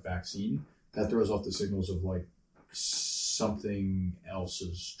signals of like vaccine. That throws off the signals of like something else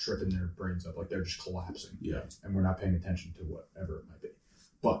is tripping their brains up, like they're just collapsing. Yeah. And we're not paying attention to whatever it might be.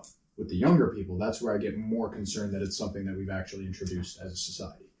 But with the younger people, that's where I get more concerned that it's something that we've actually introduced as a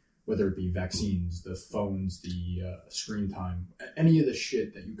society. Whether it be vaccines, the phones, the screen time, any of the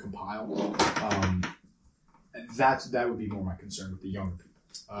shit that you compile, that would be more my concern with the younger people.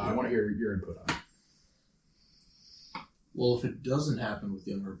 I want to hear your input on it. Well, if it doesn't happen with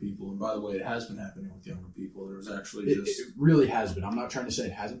younger people, and by the way, it has been happening with younger people, there was actually It really has been. I'm not trying to say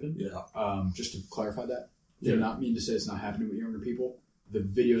it hasn't been. Yeah. Just to clarify that. I do not mean to say it's not happening with younger people. The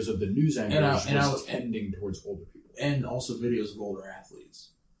videos of the news anchors was tending towards older people. And also videos of older athletes.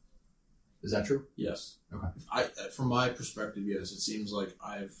 Is that true? Yes. Okay. From my perspective, yes. It seems like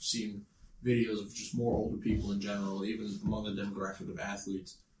I've seen videos of just more older people in general, even among the demographic of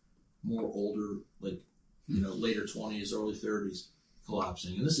athletes, more older, like, later 20s, early 30s,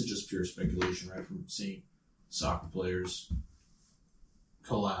 collapsing. And this is just pure speculation, right, from seeing soccer players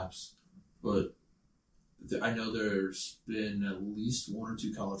collapse. But I know there's been at least one or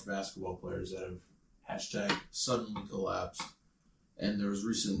two college basketball players that have #suddenly collapsed. And there was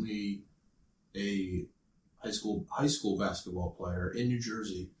recently a high school basketball player in New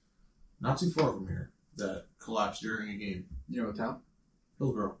Jersey, not too far from here, that collapsed during a game. You know what town?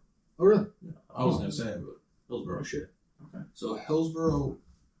 Hillsborough. Oh, really? Yeah, I was going to say it, but Hillsborough. Oh, shit. Okay. So Hillsborough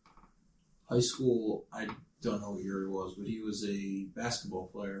High School, I don't know what year he was, but he was a basketball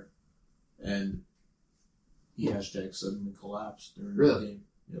player, and he #suddenly collapsed during the game.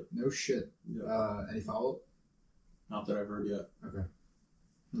 Yep. No shit. Yep. Any follow-up? Not that I've heard yet. Okay.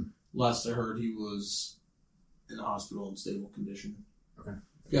 Last I heard, he was in the hospital in stable condition. Okay.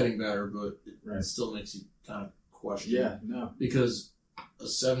 Getting better, but it still makes you kind of question. Yeah, no. Because a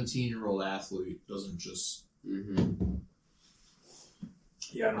 17-year-old athlete doesn't just... Mm-hmm.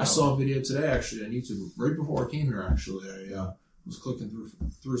 Yeah, I don't know. I saw a video today, actually, on YouTube, right before I came here, actually. I was clicking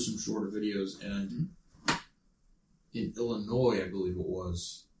through some shorter videos, and in Illinois, I believe it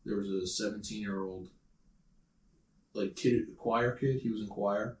was, there was a 17-year-old choir kid. He was in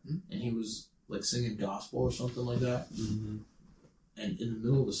choir, and he was like singing gospel or something like that. Mm-hmm. And in the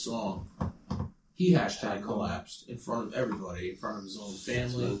middle of the song, he #collapsed in front of everybody, in front of his own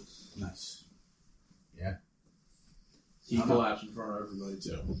family. Nice. Yeah. He collapsed in front of everybody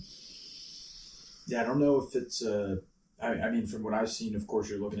too. Yeah, I don't know if it's I mean, from what I've seen, of course,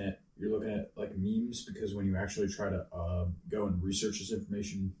 you're looking at like memes, because when you actually try to go and research this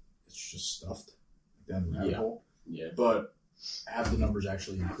information, it's just stuffed down the rabbit hole. Yeah. But have the numbers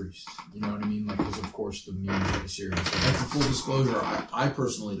actually increased? You know what I mean? Like, because of course the memes are serious. And for full disclosure, I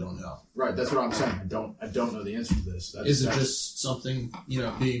personally don't know. Right, that's what I'm saying. I don't know the answer to this. Is it just something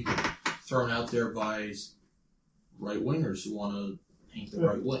being thrown out there by right wingers who want to paint the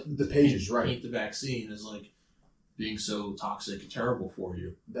right way? The pages, right? Paint the vaccine as like being so toxic and terrible for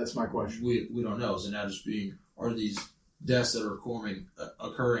you. That's my question. We don't know. Is it now just are these deaths that are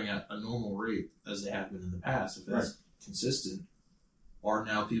occurring at a normal rate as they have been in the past? If that's consistent, are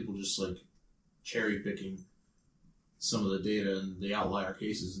now people just like cherry picking some of the data and the outlier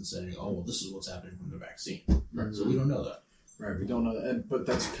cases and saying, oh, well, this is what's happening from the vaccine? Right. So we don't know that. Right, we don't know that. But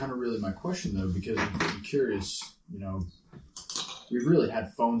that's kind of really my question, though, because I'm curious, we've really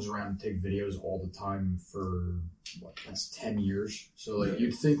had phones around to take videos all the time for, past 10 years. So,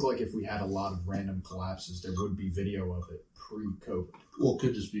 you'd think, if we had a lot of random collapses, there would be video of it pre-COVID. Well, it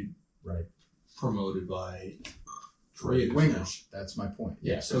could just be promoted by creative wingers. That's my point.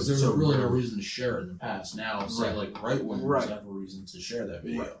 Yeah, because there's really no reason to share it in the past. Now, say like right wingers have a reason to share that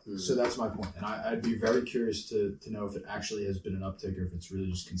video. Right. Mm-hmm. So that's my point, and I'd be very curious to know if it actually has been an uptick or if it's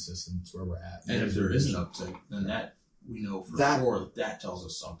really just consistent. It's where we're at. And if there is an uptick, then that we know for sure that tells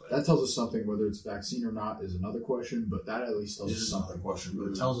us something. That tells us something. Whether it's vaccine or not is another question, but that at least tells us something. Another question, but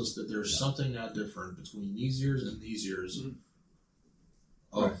it tells us that there's something now different between these years and these years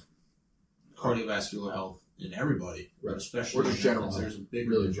of cardiovascular health in everybody, but especially or just general health. There's a big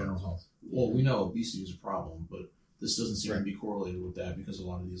general health. Well, we know obesity is a problem, but this doesn't seem to be correlated with that because a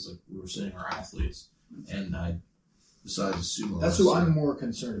lot of these, like we were saying, are athletes, and besides a sumo, that's wrestler, who I'm more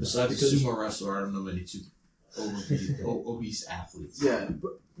concerned about. Besides a sumo wrestler, I don't know many obese athletes. Yeah,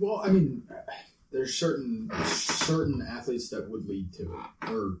 but, well, I mean, there's certain athletes that would lead to it,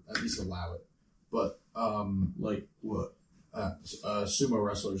 or at least allow it. But like what? Sumo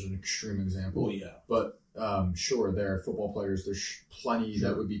wrestler is an extreme example. Well, yeah, but sure, there are football players. There's plenty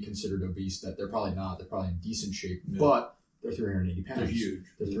that would be considered obese that they're probably not. They're probably in decent shape, but they're 380 pounds. They're huge.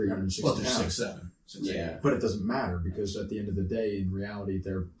 They're 360 well, they're pounds. 6'7". Yeah, but it doesn't matter because at the end of the day, in reality,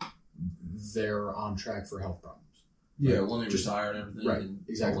 they're on track for health problems. Yeah, when they retire and everything. Right, and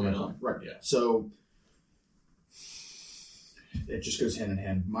exactly. Right. Yeah. So it just goes hand in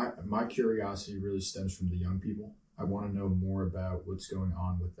hand. My curiosity really stems from the young people. I want to know more about what's going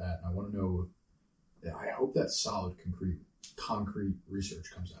on with that. And I want to know. I hope that solid, concrete research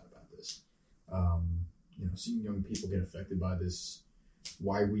comes out about this. Seeing young people get affected by this,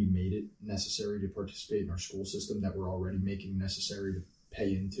 why we made it necessary to participate in our school system that we're already making necessary to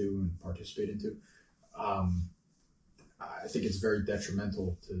pay into and participate into. I think it's very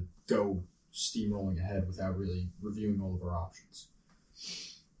detrimental to go steamrolling ahead without really reviewing all of our options.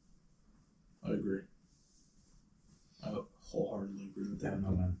 I agree. I wholeheartedly agree with that. I don't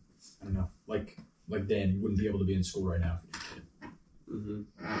know, man. I don't know. Like Dan, you wouldn't be able to be in school right now if you were a kid.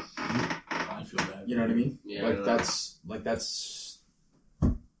 I feel bad. You know what I mean? Yeah. That's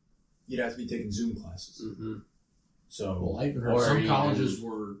you'd have to be taking Zoom classes. Mm-hmm. So well, I even heard some colleges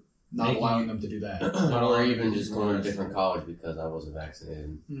were not allowing them to do that. Or even just going to a different college because I wasn't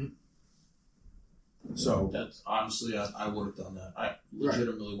vaccinated. Mm-hmm. So that's honestly, I would have done that. I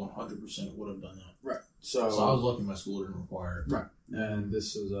legitimately 100% would have done that. Right. So I was lucky my school didn't require it. Right. And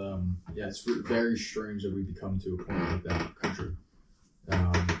this is it's very strange that we've come to a point like that in the country. I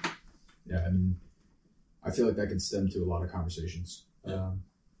mean, I feel like that could stem to a lot of conversations. Yeah.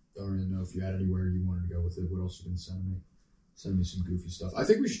 Don't really know if you had anywhere you wanted to go with it. What else you can send me? Send me some goofy stuff. I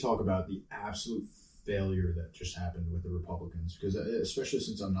think we should talk about the absolute failure that just happened with the Republicans, because especially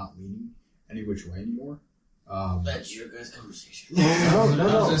since I'm not leaning any which way anymore. That's your guys' conversation. No. I was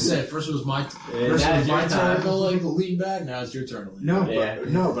gonna say first it was my turn to lean back. Now it's your turn to lean.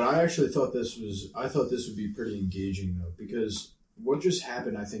 No, but I actually thought this would be pretty engaging though, because what just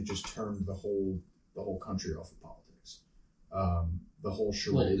happened, I think, just turned the whole country off of politics. The whole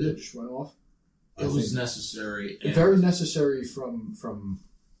charade that just went off. It was necessary. Very necessary from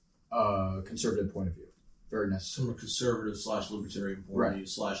a conservative point of view. Very necessary. From a conservative / libertarian point of view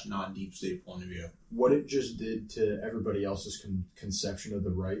 / non-deep state point of view. What it just did to everybody else's conception of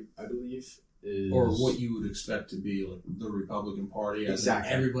the right, I believe, is... Or what you would expect to be like the Republican Party.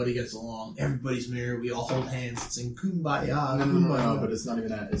 Exactly. Everybody gets along. Everybody's married. We all hold hands and sing Kumbaya. No, but it's not even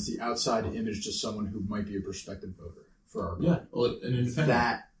that. It's the outside image to someone who might be a prospective voter for our party. Well, an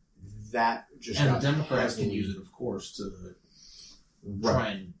independent. That just and got the Democrats heavily, can use it, of course, to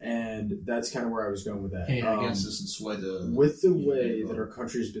right. And that's kind of where I was going with that. Paint against us and sway the... With the way that our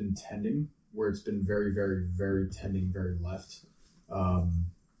country's been tending, where it's been very, very, very tending very left,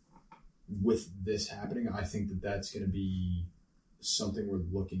 with this happening, I think that that's going to be something we're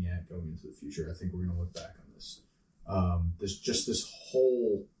looking at going into the future. I think we're going to look back on this. This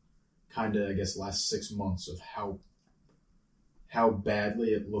whole kind of, I guess, last 6 months of how badly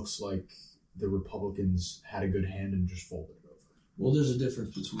it looks like the Republicans had a good hand and just folded it over. Well, there's a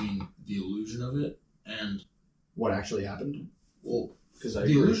difference between the illusion of it and what actually happened. Well, because the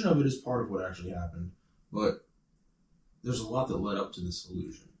illusion of it is part of what actually happened, but there's a lot that led up to this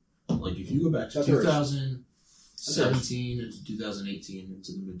illusion. Like if you go back to 2017 into 2018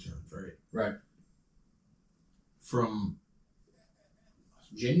 into the midterms, right? Right. From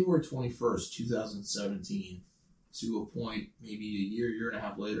January 21st, 2017 to a point maybe a year and a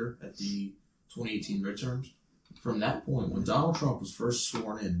half later at the 2018 midterms, from that point when Donald Trump was first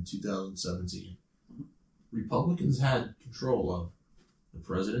sworn in 2017, Republicans had control of the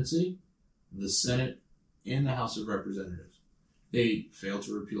presidency, the Senate, and the House of Representatives. They failed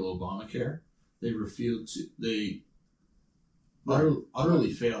to repeal Obamacare. They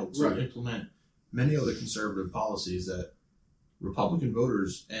utterly failed to implement many other conservative policies that Republican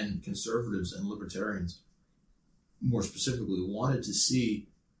voters and conservatives and libertarians, more specifically, wanted to see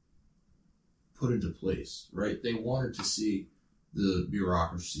put into place, right? They wanted to see the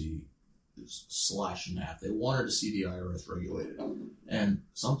bureaucracy slashed in half. They wanted to see the IRS regulated. And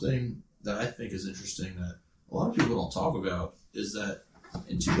something that I think is interesting that a lot of people don't talk about is that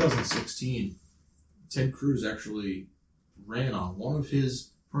in 2016, Ted Cruz actually ran on one of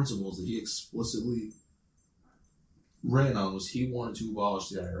his principles that he explicitly ran on was he wanted to abolish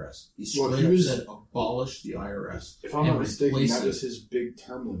the IRS. He straight up said abolish the IRS. If I'm not mistaken, that was his big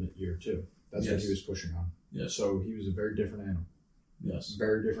term limit year too. That's what he was pushing on. Yes. So he was a very different animal. Yes.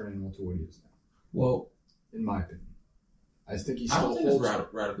 Very different animal to what he is now. Well, in my opinion, I think he I still don't think holds.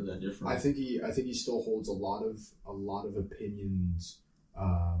 it's radically that different. I think he still holds a lot of opinions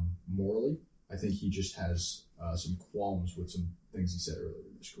morally. I think he just has some qualms with some things he said earlier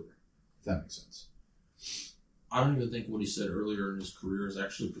in his career. If that makes sense. I don't even think what he said earlier in his career is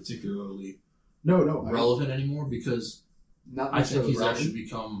actually particularly relevant anymore because not I think he's relevant. actually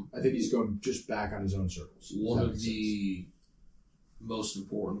become. I think he's going just back on his own circles. One of the most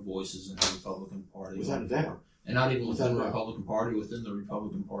important voices in the Republican Party. Without a doubt. And not even within the Republican Party, within the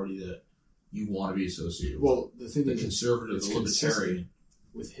Republican Party that you want to be associated with. Well, the thing is, conservative, the libertarian.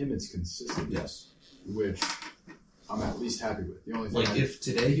 With him, it's consistent. Yes. Which I'm at least happy with. The only thing like, if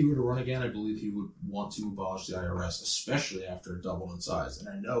today he were to run again, I believe he would want to abolish the IRS, especially after it doubled in size. And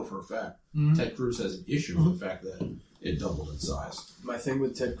I know for a fact Ted Cruz has an issue with the fact that it doubled in size. My thing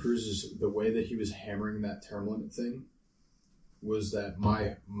with Ted Cruz is the way that he was hammering that term limit thing was that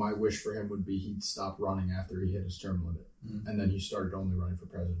my wish for him would be he'd stop running after he hit his term limit. And then he started only running for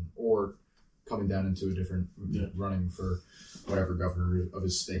president or coming down into a different running for whatever governor of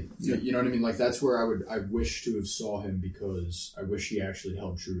his state. Yeah. You know what I mean? Like that's where I wish to have saw him because I wish he actually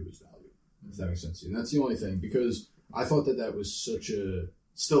held true to his value. If that makes sense to you. And that's the only thing because I thought that was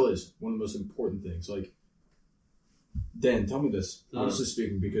still is one of the most important things. Like, Dan, tell me this, honestly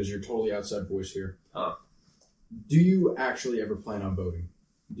speaking, because you're totally outside voice here. Do you actually ever plan on voting?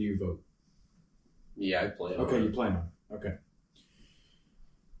 Do you vote? Yeah, I plan on. Okay, you plan on. Okay.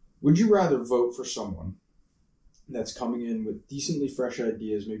 Would you rather vote for someone that's coming in with decently fresh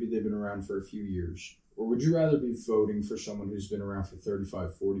ideas, maybe they've been around for a few years, or would you rather be voting for someone who's been around for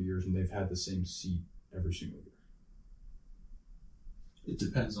 35, 40 years and they've had the same seat every single year? It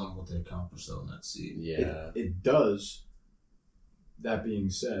depends on what they accomplish, though, in that seat. Yeah. It does. That being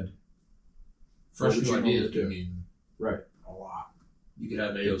said, fresh new ideas could mean a lot. You could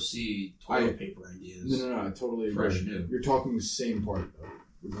have AOC toilet paper ideas. No, I totally agree. Fresh new. You're talking the same party, though.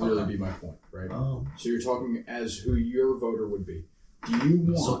 Would really be my point, right? Oh. So you're talking as who your voter would be. Do you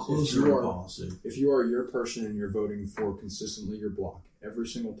want, if you are your person and you're voting for consistently your block every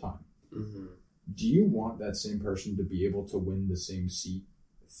single time, do you want that same person to be able to win the same seat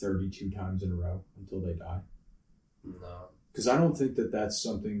 32 times in a row until they die? No. Because I don't think that that's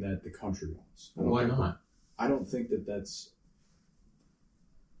something that the country wants. Why not? I don't think that that's...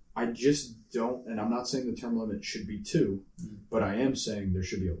 I just don't, and I'm not saying the term limit should be 2, but I am saying there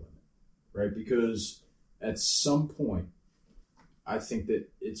should be a limit, right? Because at some point, I think that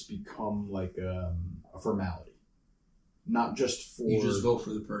it's become like a formality. Not just for... You just vote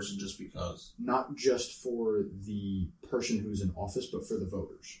for the person just because. Not just for the person who's in office, but for the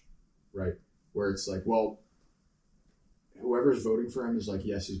voters, right? Where it's like, well, whoever's voting for him is like,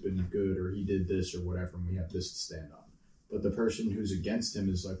 yes, he's been good, or he did this, or whatever, and we have this to stand on. But the person who's against him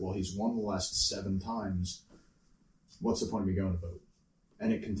is like, well, he's won the last 7 times. What's the point of me going to vote?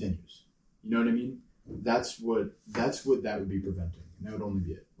 And it continues. You know what I mean? That's what that would be preventing. And that would only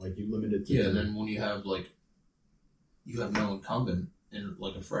be it. Like, you limit it to... Yeah, and then when you have, no incumbent in,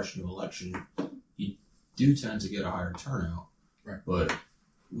 a fresh new election, you do tend to get a higher turnout. Right. But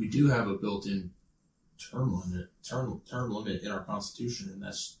we do have a built-in term limit in our Constitution, and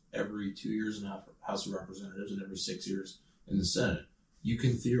that's every 2 years in the House of Representatives and every 6 years in the Senate. You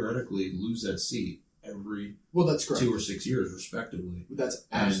can theoretically lose that seat every that's correct. 2 or 6 years, respectively. That's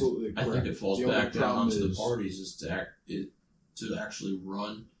absolutely and correct. I think it falls back down onto the parties is to actually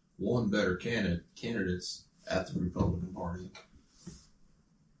run one better candidates at the Republican Party,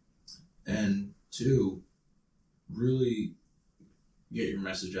 and 2, really get your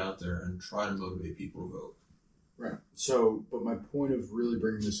message out there and try to motivate people to vote. Right. So, but my point of really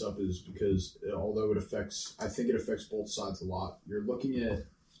bringing this up is because although I think it affects both sides a lot. You're looking at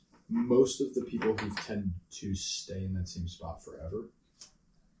most of the people who tend to stay in that same spot forever.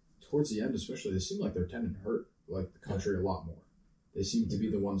 Towards the end, especially, they seem like they're tending to hurt the country a lot more. They seem to be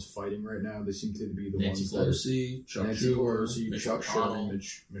the ones fighting right now. They seem to be the Nancy ones Pelosi, Chuck Schumer, Chuck Schumer,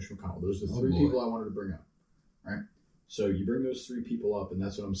 Mitch McConnell. Those are the three people I wanted to bring up. Right? So you bring those three people up, and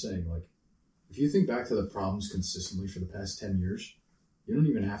that's what I'm saying. Like, if you think back to the problems consistently for the past 10 years, you don't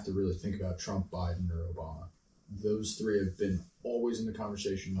even have to really think about Trump, Biden, or Obama. Those three have been always in the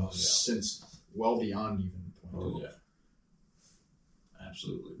conversation since well beyond even the point. Oh, yeah.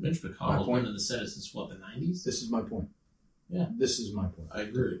 Absolutely. Mitch McConnell's been in the Senate since, what, the 90s? This is my point. Yeah. This is my point. I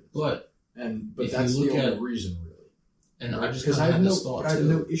agree. But that's the only reason, really. And right? I just because I have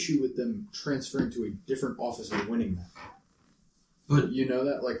no issue with them transferring to a different office and winning that. But you know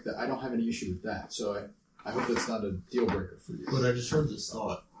that, like, I don't have any issue with that. So I hope that's not a deal breaker for you. But I just heard this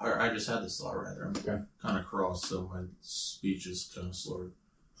thought, or I just had this thought rather. I'm kind of cross, so my speech is kind of slurred.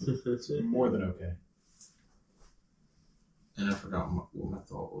 More than okay. And I forgot what my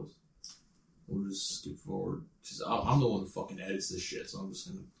thought was. We'll just skip forward because I'm the one who fucking edits this shit, so I'm just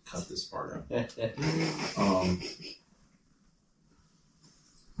gonna cut this part out.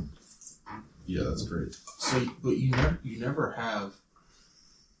 Yeah, that's great. So, but you never have,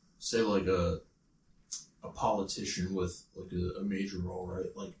 say, like a politician with like a major role,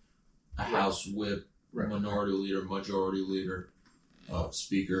 right? Like a House Whip, Minority Leader, Majority Leader,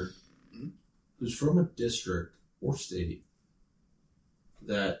 Speaker, who's from a district or state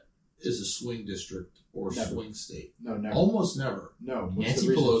that is a swing district or swing state. No, never. Almost never. No. Nancy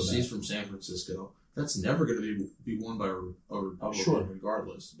Pelosi's from San Francisco. That's never going to be won by a Republican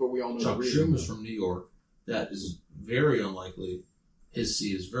regardless. But we all know Chuck Schumer's from New York. That is very unlikely. His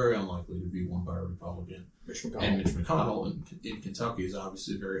seat is very unlikely to be won by a Republican. And Mitch McConnell in Kentucky is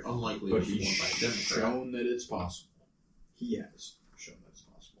obviously very unlikely to be won by a Democrat. But he's shown that it's possible. He has shown that it's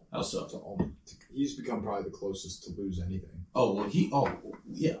possible. How so? He's become probably the closest to lose anything. Oh, well,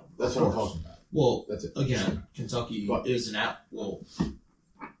 yeah. That's what I'm talking about. Well, that's it. Again, Kentucky is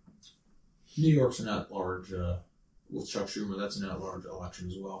New York's an at-large, with Chuck Schumer, that's an at-large election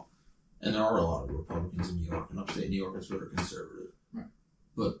as well. And there are a lot of Republicans in New York, and upstate New York is very conservative. Right.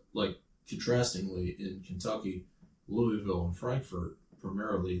 But, like, contrastingly, in Kentucky, Louisville and Frankfort,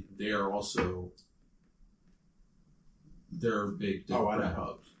 primarily, they're big Democrat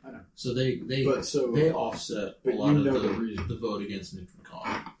hubs. I know. So they offset a lot of the vote against Mitch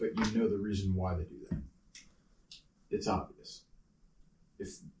McConnell. But you know the reason why they do that. It's obvious.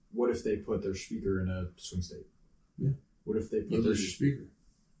 What if they put their speaker in a swing state? Yeah. What if they put their speaker?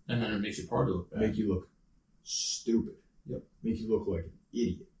 And then it makes your party look bad. Make you look stupid. Yep. Make you look like an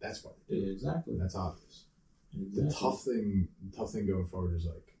idiot. That's why they do it. Exactly. That's obvious. Exactly. The tough thing going forward is,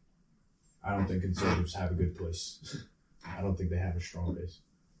 like, I don't think conservatives have a good place. I don't think they have a strong base.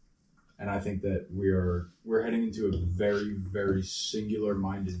 And I think that we're heading into a very, very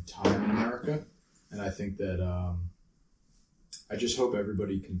singular-minded time in America. And I think that I just hope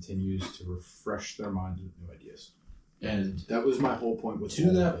everybody continues to refresh their minds with new ideas. And that was my whole point with to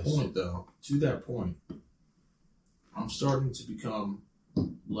that point, I'm starting to become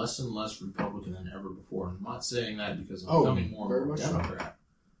less and less Republican than ever before. I'm not saying that because I'm becoming more and more Democrat.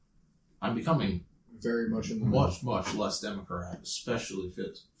 I'm becoming very much in the much less Democrat, especially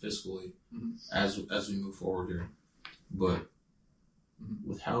fiscally, as we move forward here. But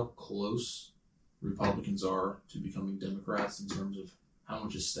with how close Republicans are to becoming Democrats in terms of how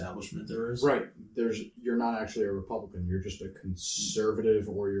much establishment there is, right? You're not actually a Republican. You're just a conservative,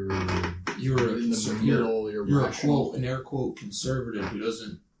 or you're in the middle. You're a quote, an air quote, conservative who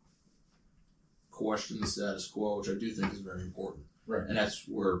doesn't question the status quo, which I do think is very important. Right. And that's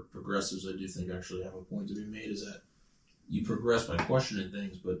where progressives, I do think, actually have a point to be made, is that you progress by questioning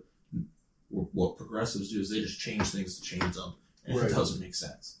things, but what progressives do is they just change things to change them, and it doesn't make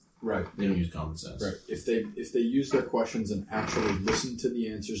sense. Right. They don't use common sense. Right. If they use their questions and actually listen to the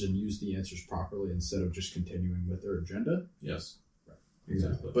answers and use the answers properly instead of just continuing with their agenda. Yes. Right.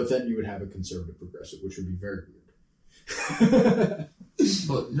 Exactly. But then you would have a conservative progressive, which would be very weird.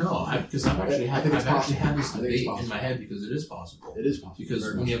 But no, because I've actually had this debate in my head because it is possible. It is possible.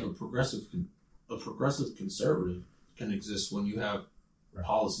 Because when you have a progressive conservative can exist when you have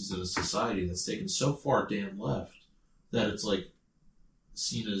policies in a society that's taken so far damn left that it's like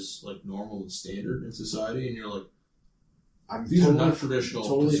seen as like normal and standard in society, and you're like, these are not traditional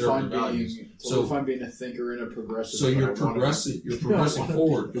conservative values. Totally fine being a thinker and a progressive. So you're progressing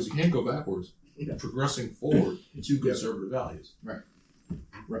forward because you can't go backwards. You're progressing forward to conservative values. Right.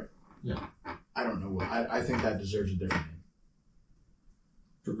 Right. Yeah. I don't know what. I think that deserves a different name.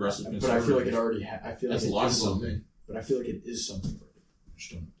 Progressive conservative. But I feel like it already I feel that's like it is something. Name. But I feel like it is something already. I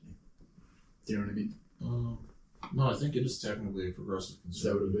just don't know the name. Do you know what I mean? No, I think it is technically a progressive conservative. Is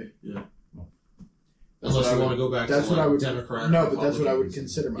that what it would be? Yeah. Well, Unless you want to go back that's to what I would, Democrat. No, but that's what I would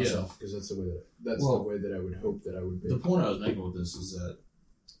consider myself because that's the way that I would hope that I would be. The point I was making with this is that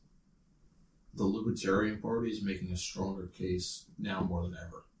the Libertarian Party is making a stronger case now more than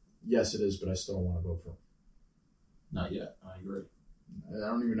ever. Yes, it is, but I still don't want to vote for him. Not yet. I agree. I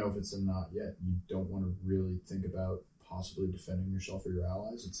don't even know if it's a not yet. You don't want to really think about possibly defending yourself or your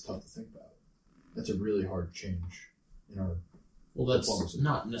allies. It's tough to think about. That's a really hard change in our. Well, that's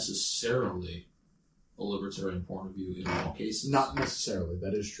not necessarily a libertarian point of view in all cases. Not necessarily.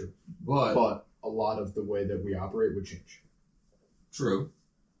 That is true. But a lot of the way that we operate would change. True.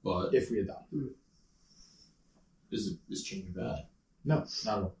 But if we adopt it. Is change bad? No,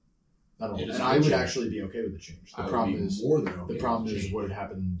 not at all. Not at all. And I would actually be okay with the change. The problem is more than okay. The problem is what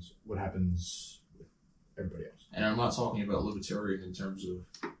happens with everybody else. And I'm not talking about libertarian in terms of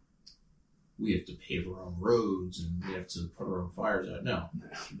we have to pave our own roads and we have to put our own fires out. No.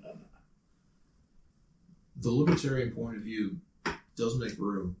 The libertarian point of view does make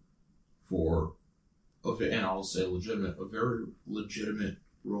room for, and I'll say legitimate, a very legitimate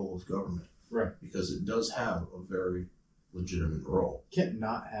role of government. Right. Because it does have a very legitimate role. You can't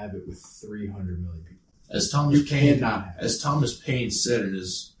not have it with 300 million people. As Thomas Paine said in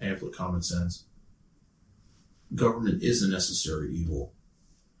his pamphlet Common Sense, government is a necessary evil.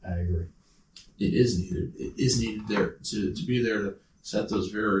 I agree. It is needed. It is needed there to be there to set those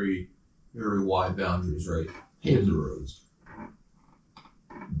very, very wide boundaries, right? Pave the roads.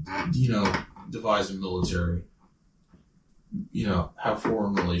 Devise a military. Have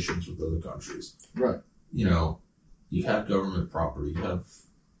foreign relations with other countries. Right. You have government property. You have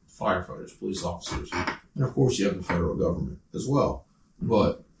firefighters, police officers. And of course you have the federal government as well.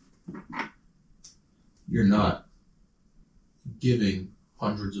 But you're not giving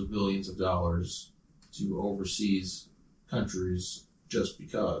hundreds of billions of dollars to overseas countries just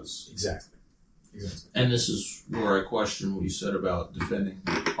because. Exactly. And this is where I question what you said about defending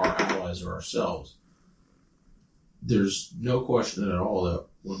our allies or ourselves. There's no question at all that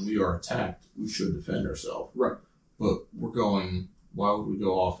when we are attacked, we should defend ourselves. Right. But why would we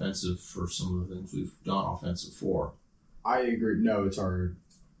go offensive for some of the things we've gone offensive for? I agree. No, it's our...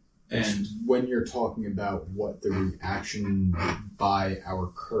 And when you're talking about what the reaction by our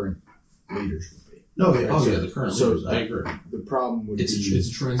current leaders would be. No, the current leaders, I agree. The problem would be... It's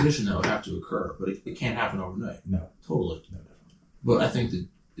a transition that would have to occur, but it can't happen overnight. No. Totally. No, definitely. But I think that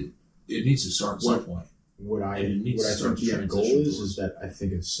it needs to start at some point. What I think the end goal is that I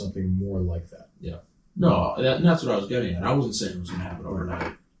think it's something more like that. Yeah. No, that's what I was getting at. I wasn't saying it was going to happen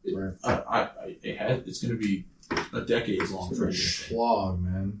overnight. It's going to be a decades-long transition. Slog,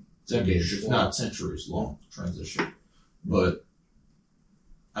 man. Decades, if not centuries-long transition. But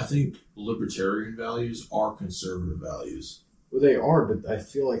I think libertarian values are conservative values. Well, they are, but I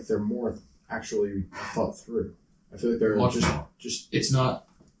feel like they're more actually thought through. I feel like they're just... It's not...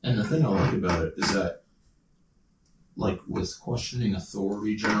 And the thing I like about it is that, like, with questioning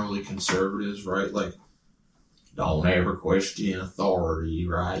authority, generally conservatives, right? Like, don't ever question authority,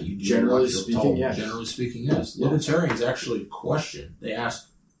 right? You do generally speaking, yes. Generally speaking, yes. Libertarians actually question. They ask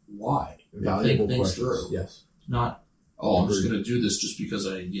why. Valuable think things questions. through. Yes. Not, I'm just going to do this just because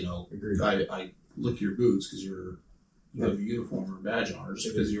I lick your boots because you have a uniform or a badge on, or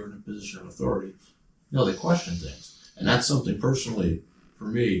just because you're in a position of authority. No, they question things. And that's something personally, for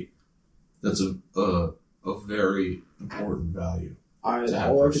me, that's a very important value. All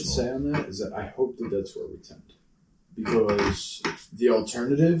I could say on that is that I hope that that's where we tend. Because the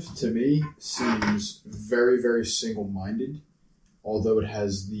alternative, to me, seems very, very single-minded, although it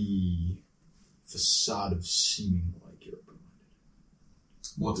has the facade of seeming like you're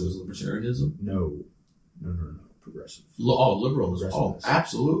open-minded. What, is libertarianism? No. Progressive. Liberalism. Oh,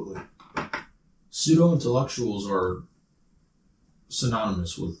 absolutely. Pseudo-intellectuals are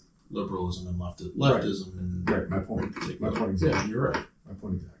synonymous with liberalism and leftism. And right, my point exactly. Yeah, you're right. My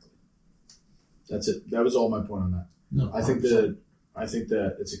point exactly. That's it. That was all my point on that. No, I think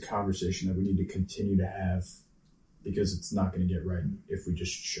that it's a conversation that we need to continue to have because it's not going to get right if we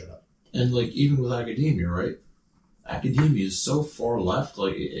just shut up. And like even with academia, right? Academia is so far left,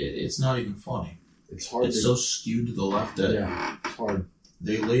 like it's not even funny. It's hard. It's so skewed to the left that it's hard.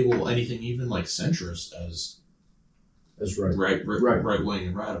 They label anything even like centrist as right wing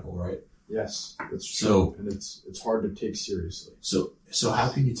and radical, right? Yes, that's true. And it's hard to take seriously. So how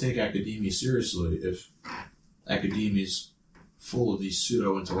can you take academia seriously if academia is full of these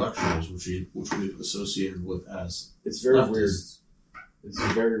pseudo intellectuals, which we've associated with as it's very leftists. Weird. It's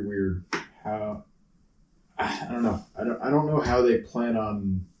very weird how I don't know. I don't know how they plan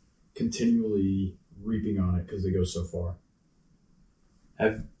on continually reaping on it because they go so far. I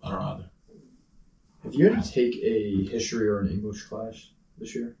don't know either. Have you had to take a history or an English class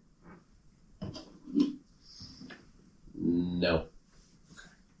this year? No.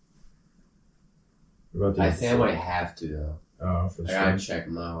 I think I might have to though. Oh, for the I gotta check.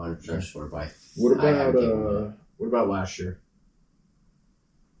 I'm not 100% sure, but what about last year?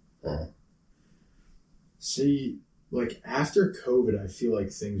 See, like after COVID, I feel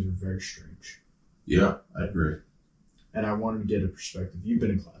like things are very strange. Yeah, I agree. And I wanted to get a perspective. You've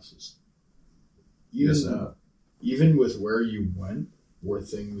been in classes. Yes, even with where you went, were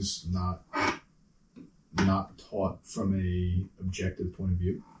things not taught from a objective point of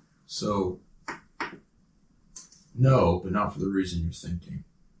view? So, no, but not for the reason you're thinking.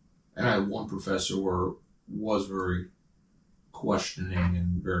 And I had one professor who was very questioning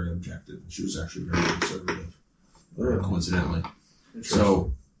and very objective. And she was actually very conservative, coincidentally.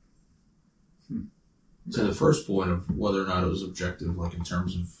 So, to the first point of whether or not it was objective, like in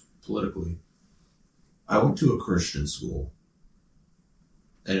terms of politically, I went to a Christian school,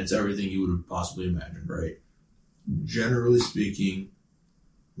 and it's everything you would have possibly imagined, right? Generally speaking,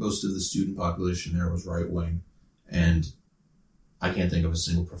 most of the student population there was right-wing, and I can't think of a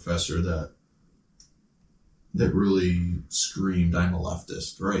single professor that really screamed, I'm a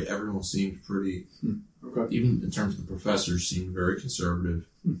leftist, right? Everyone seemed pretty, even in terms of the professors, seemed very conservative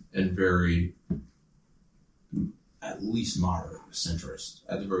and very, at least moderate, centrist,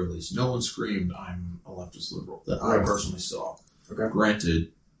 at the very least. No one screamed, I'm a leftist liberal, that I personally saw. Okay.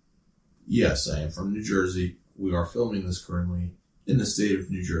 Granted, yes, I am from New Jersey. We are filming this currently in the state of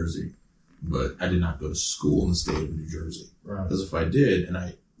New Jersey, but I did not go to school in the state of New Jersey. Right. Because if I did, and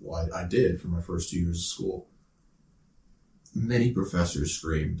I did for my first 2 years of school, many professors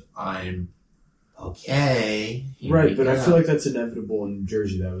screamed, I'm okay. Right, but I feel like that's inevitable in New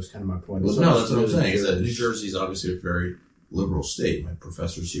Jersey. That was kind of my point. Well, no, that's what I'm saying, is that New Jersey is obviously a very liberal state. My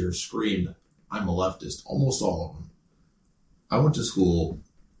professors here screamed, I'm a leftist, almost all of them. I went to school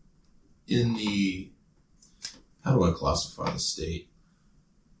in the, how do I classify the state?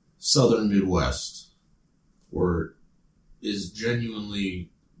 Southern Midwest, where is genuinely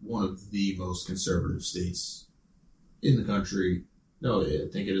one of the most conservative states in the country. No, I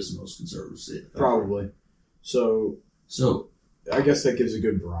think it is the most conservative state. Probably. So I guess that gives a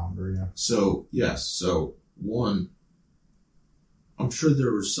good barometer, yeah. So, yes. So, one, I'm sure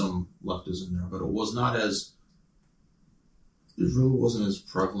there was some leftism there, but it really wasn't as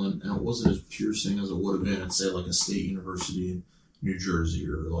prevalent, and it wasn't as piercing as it would have been at, say, like a state university in New Jersey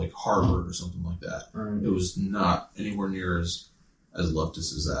or like Harvard or something like that. Right. It was not anywhere near as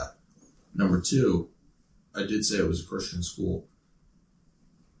leftist as that. Number two, I did say it was a Christian school.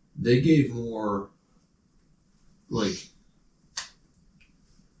 They gave more, like,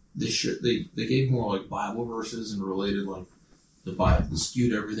 they gave more like Bible verses and related like the Bible, they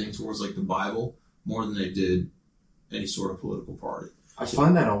skewed everything towards like the Bible more than they did any sort of political party. I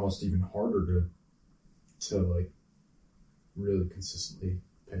find that almost even harder to like really consistently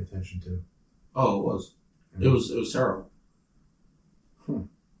pay attention to. Oh, it was. Yeah. It was terrible. What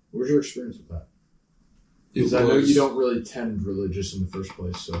was your experience with that? Because I know you don't really tend religious in the first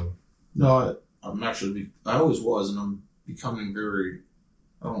place, so. No, I always was, and I'm becoming very,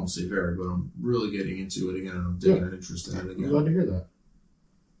 I don't want to say very, but I'm really getting into it again, and I'm taking an interest in it again. I'm glad to hear that.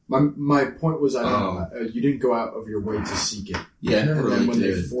 My point was, you didn't go out of your way to seek it. Yeah, I never really when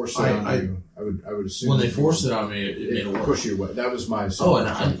did. They forced it on you, I would assume. When they forced it on me, it made it worse. Push you away. That was my assumption.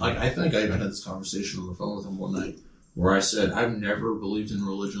 Oh, and I think I even had this conversation on the phone with him one night, where I said, I've never believed in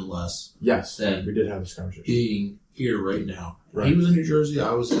religion less. Yes, than we did have this conversation. Being here right now. Right. He was in New Jersey.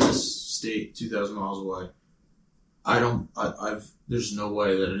 I was in this state 2,000 miles away. There's no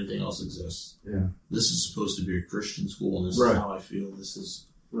way that anything else exists. Yeah. This is supposed to be a Christian school, and this is how I feel. This is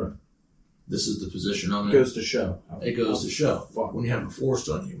the position I'm in. It goes to show. It goes to show. When you have it forced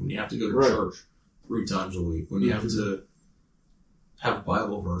on you, when you have to go to church 3 times a week, when you have to have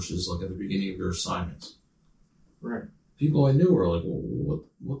Bible verses like at the beginning of your assignments. Right. People I knew were like, well,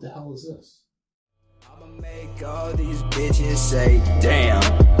 what the hell is this? I'ma make all these bitches say, damn,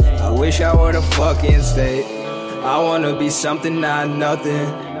 I wish I were the fucking state. I wanna be something, not nothing.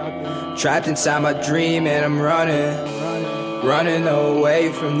 Trapped inside my dream and I'm running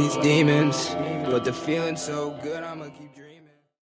away from these demons. But the feeling's so good, I'ma keep dreaming.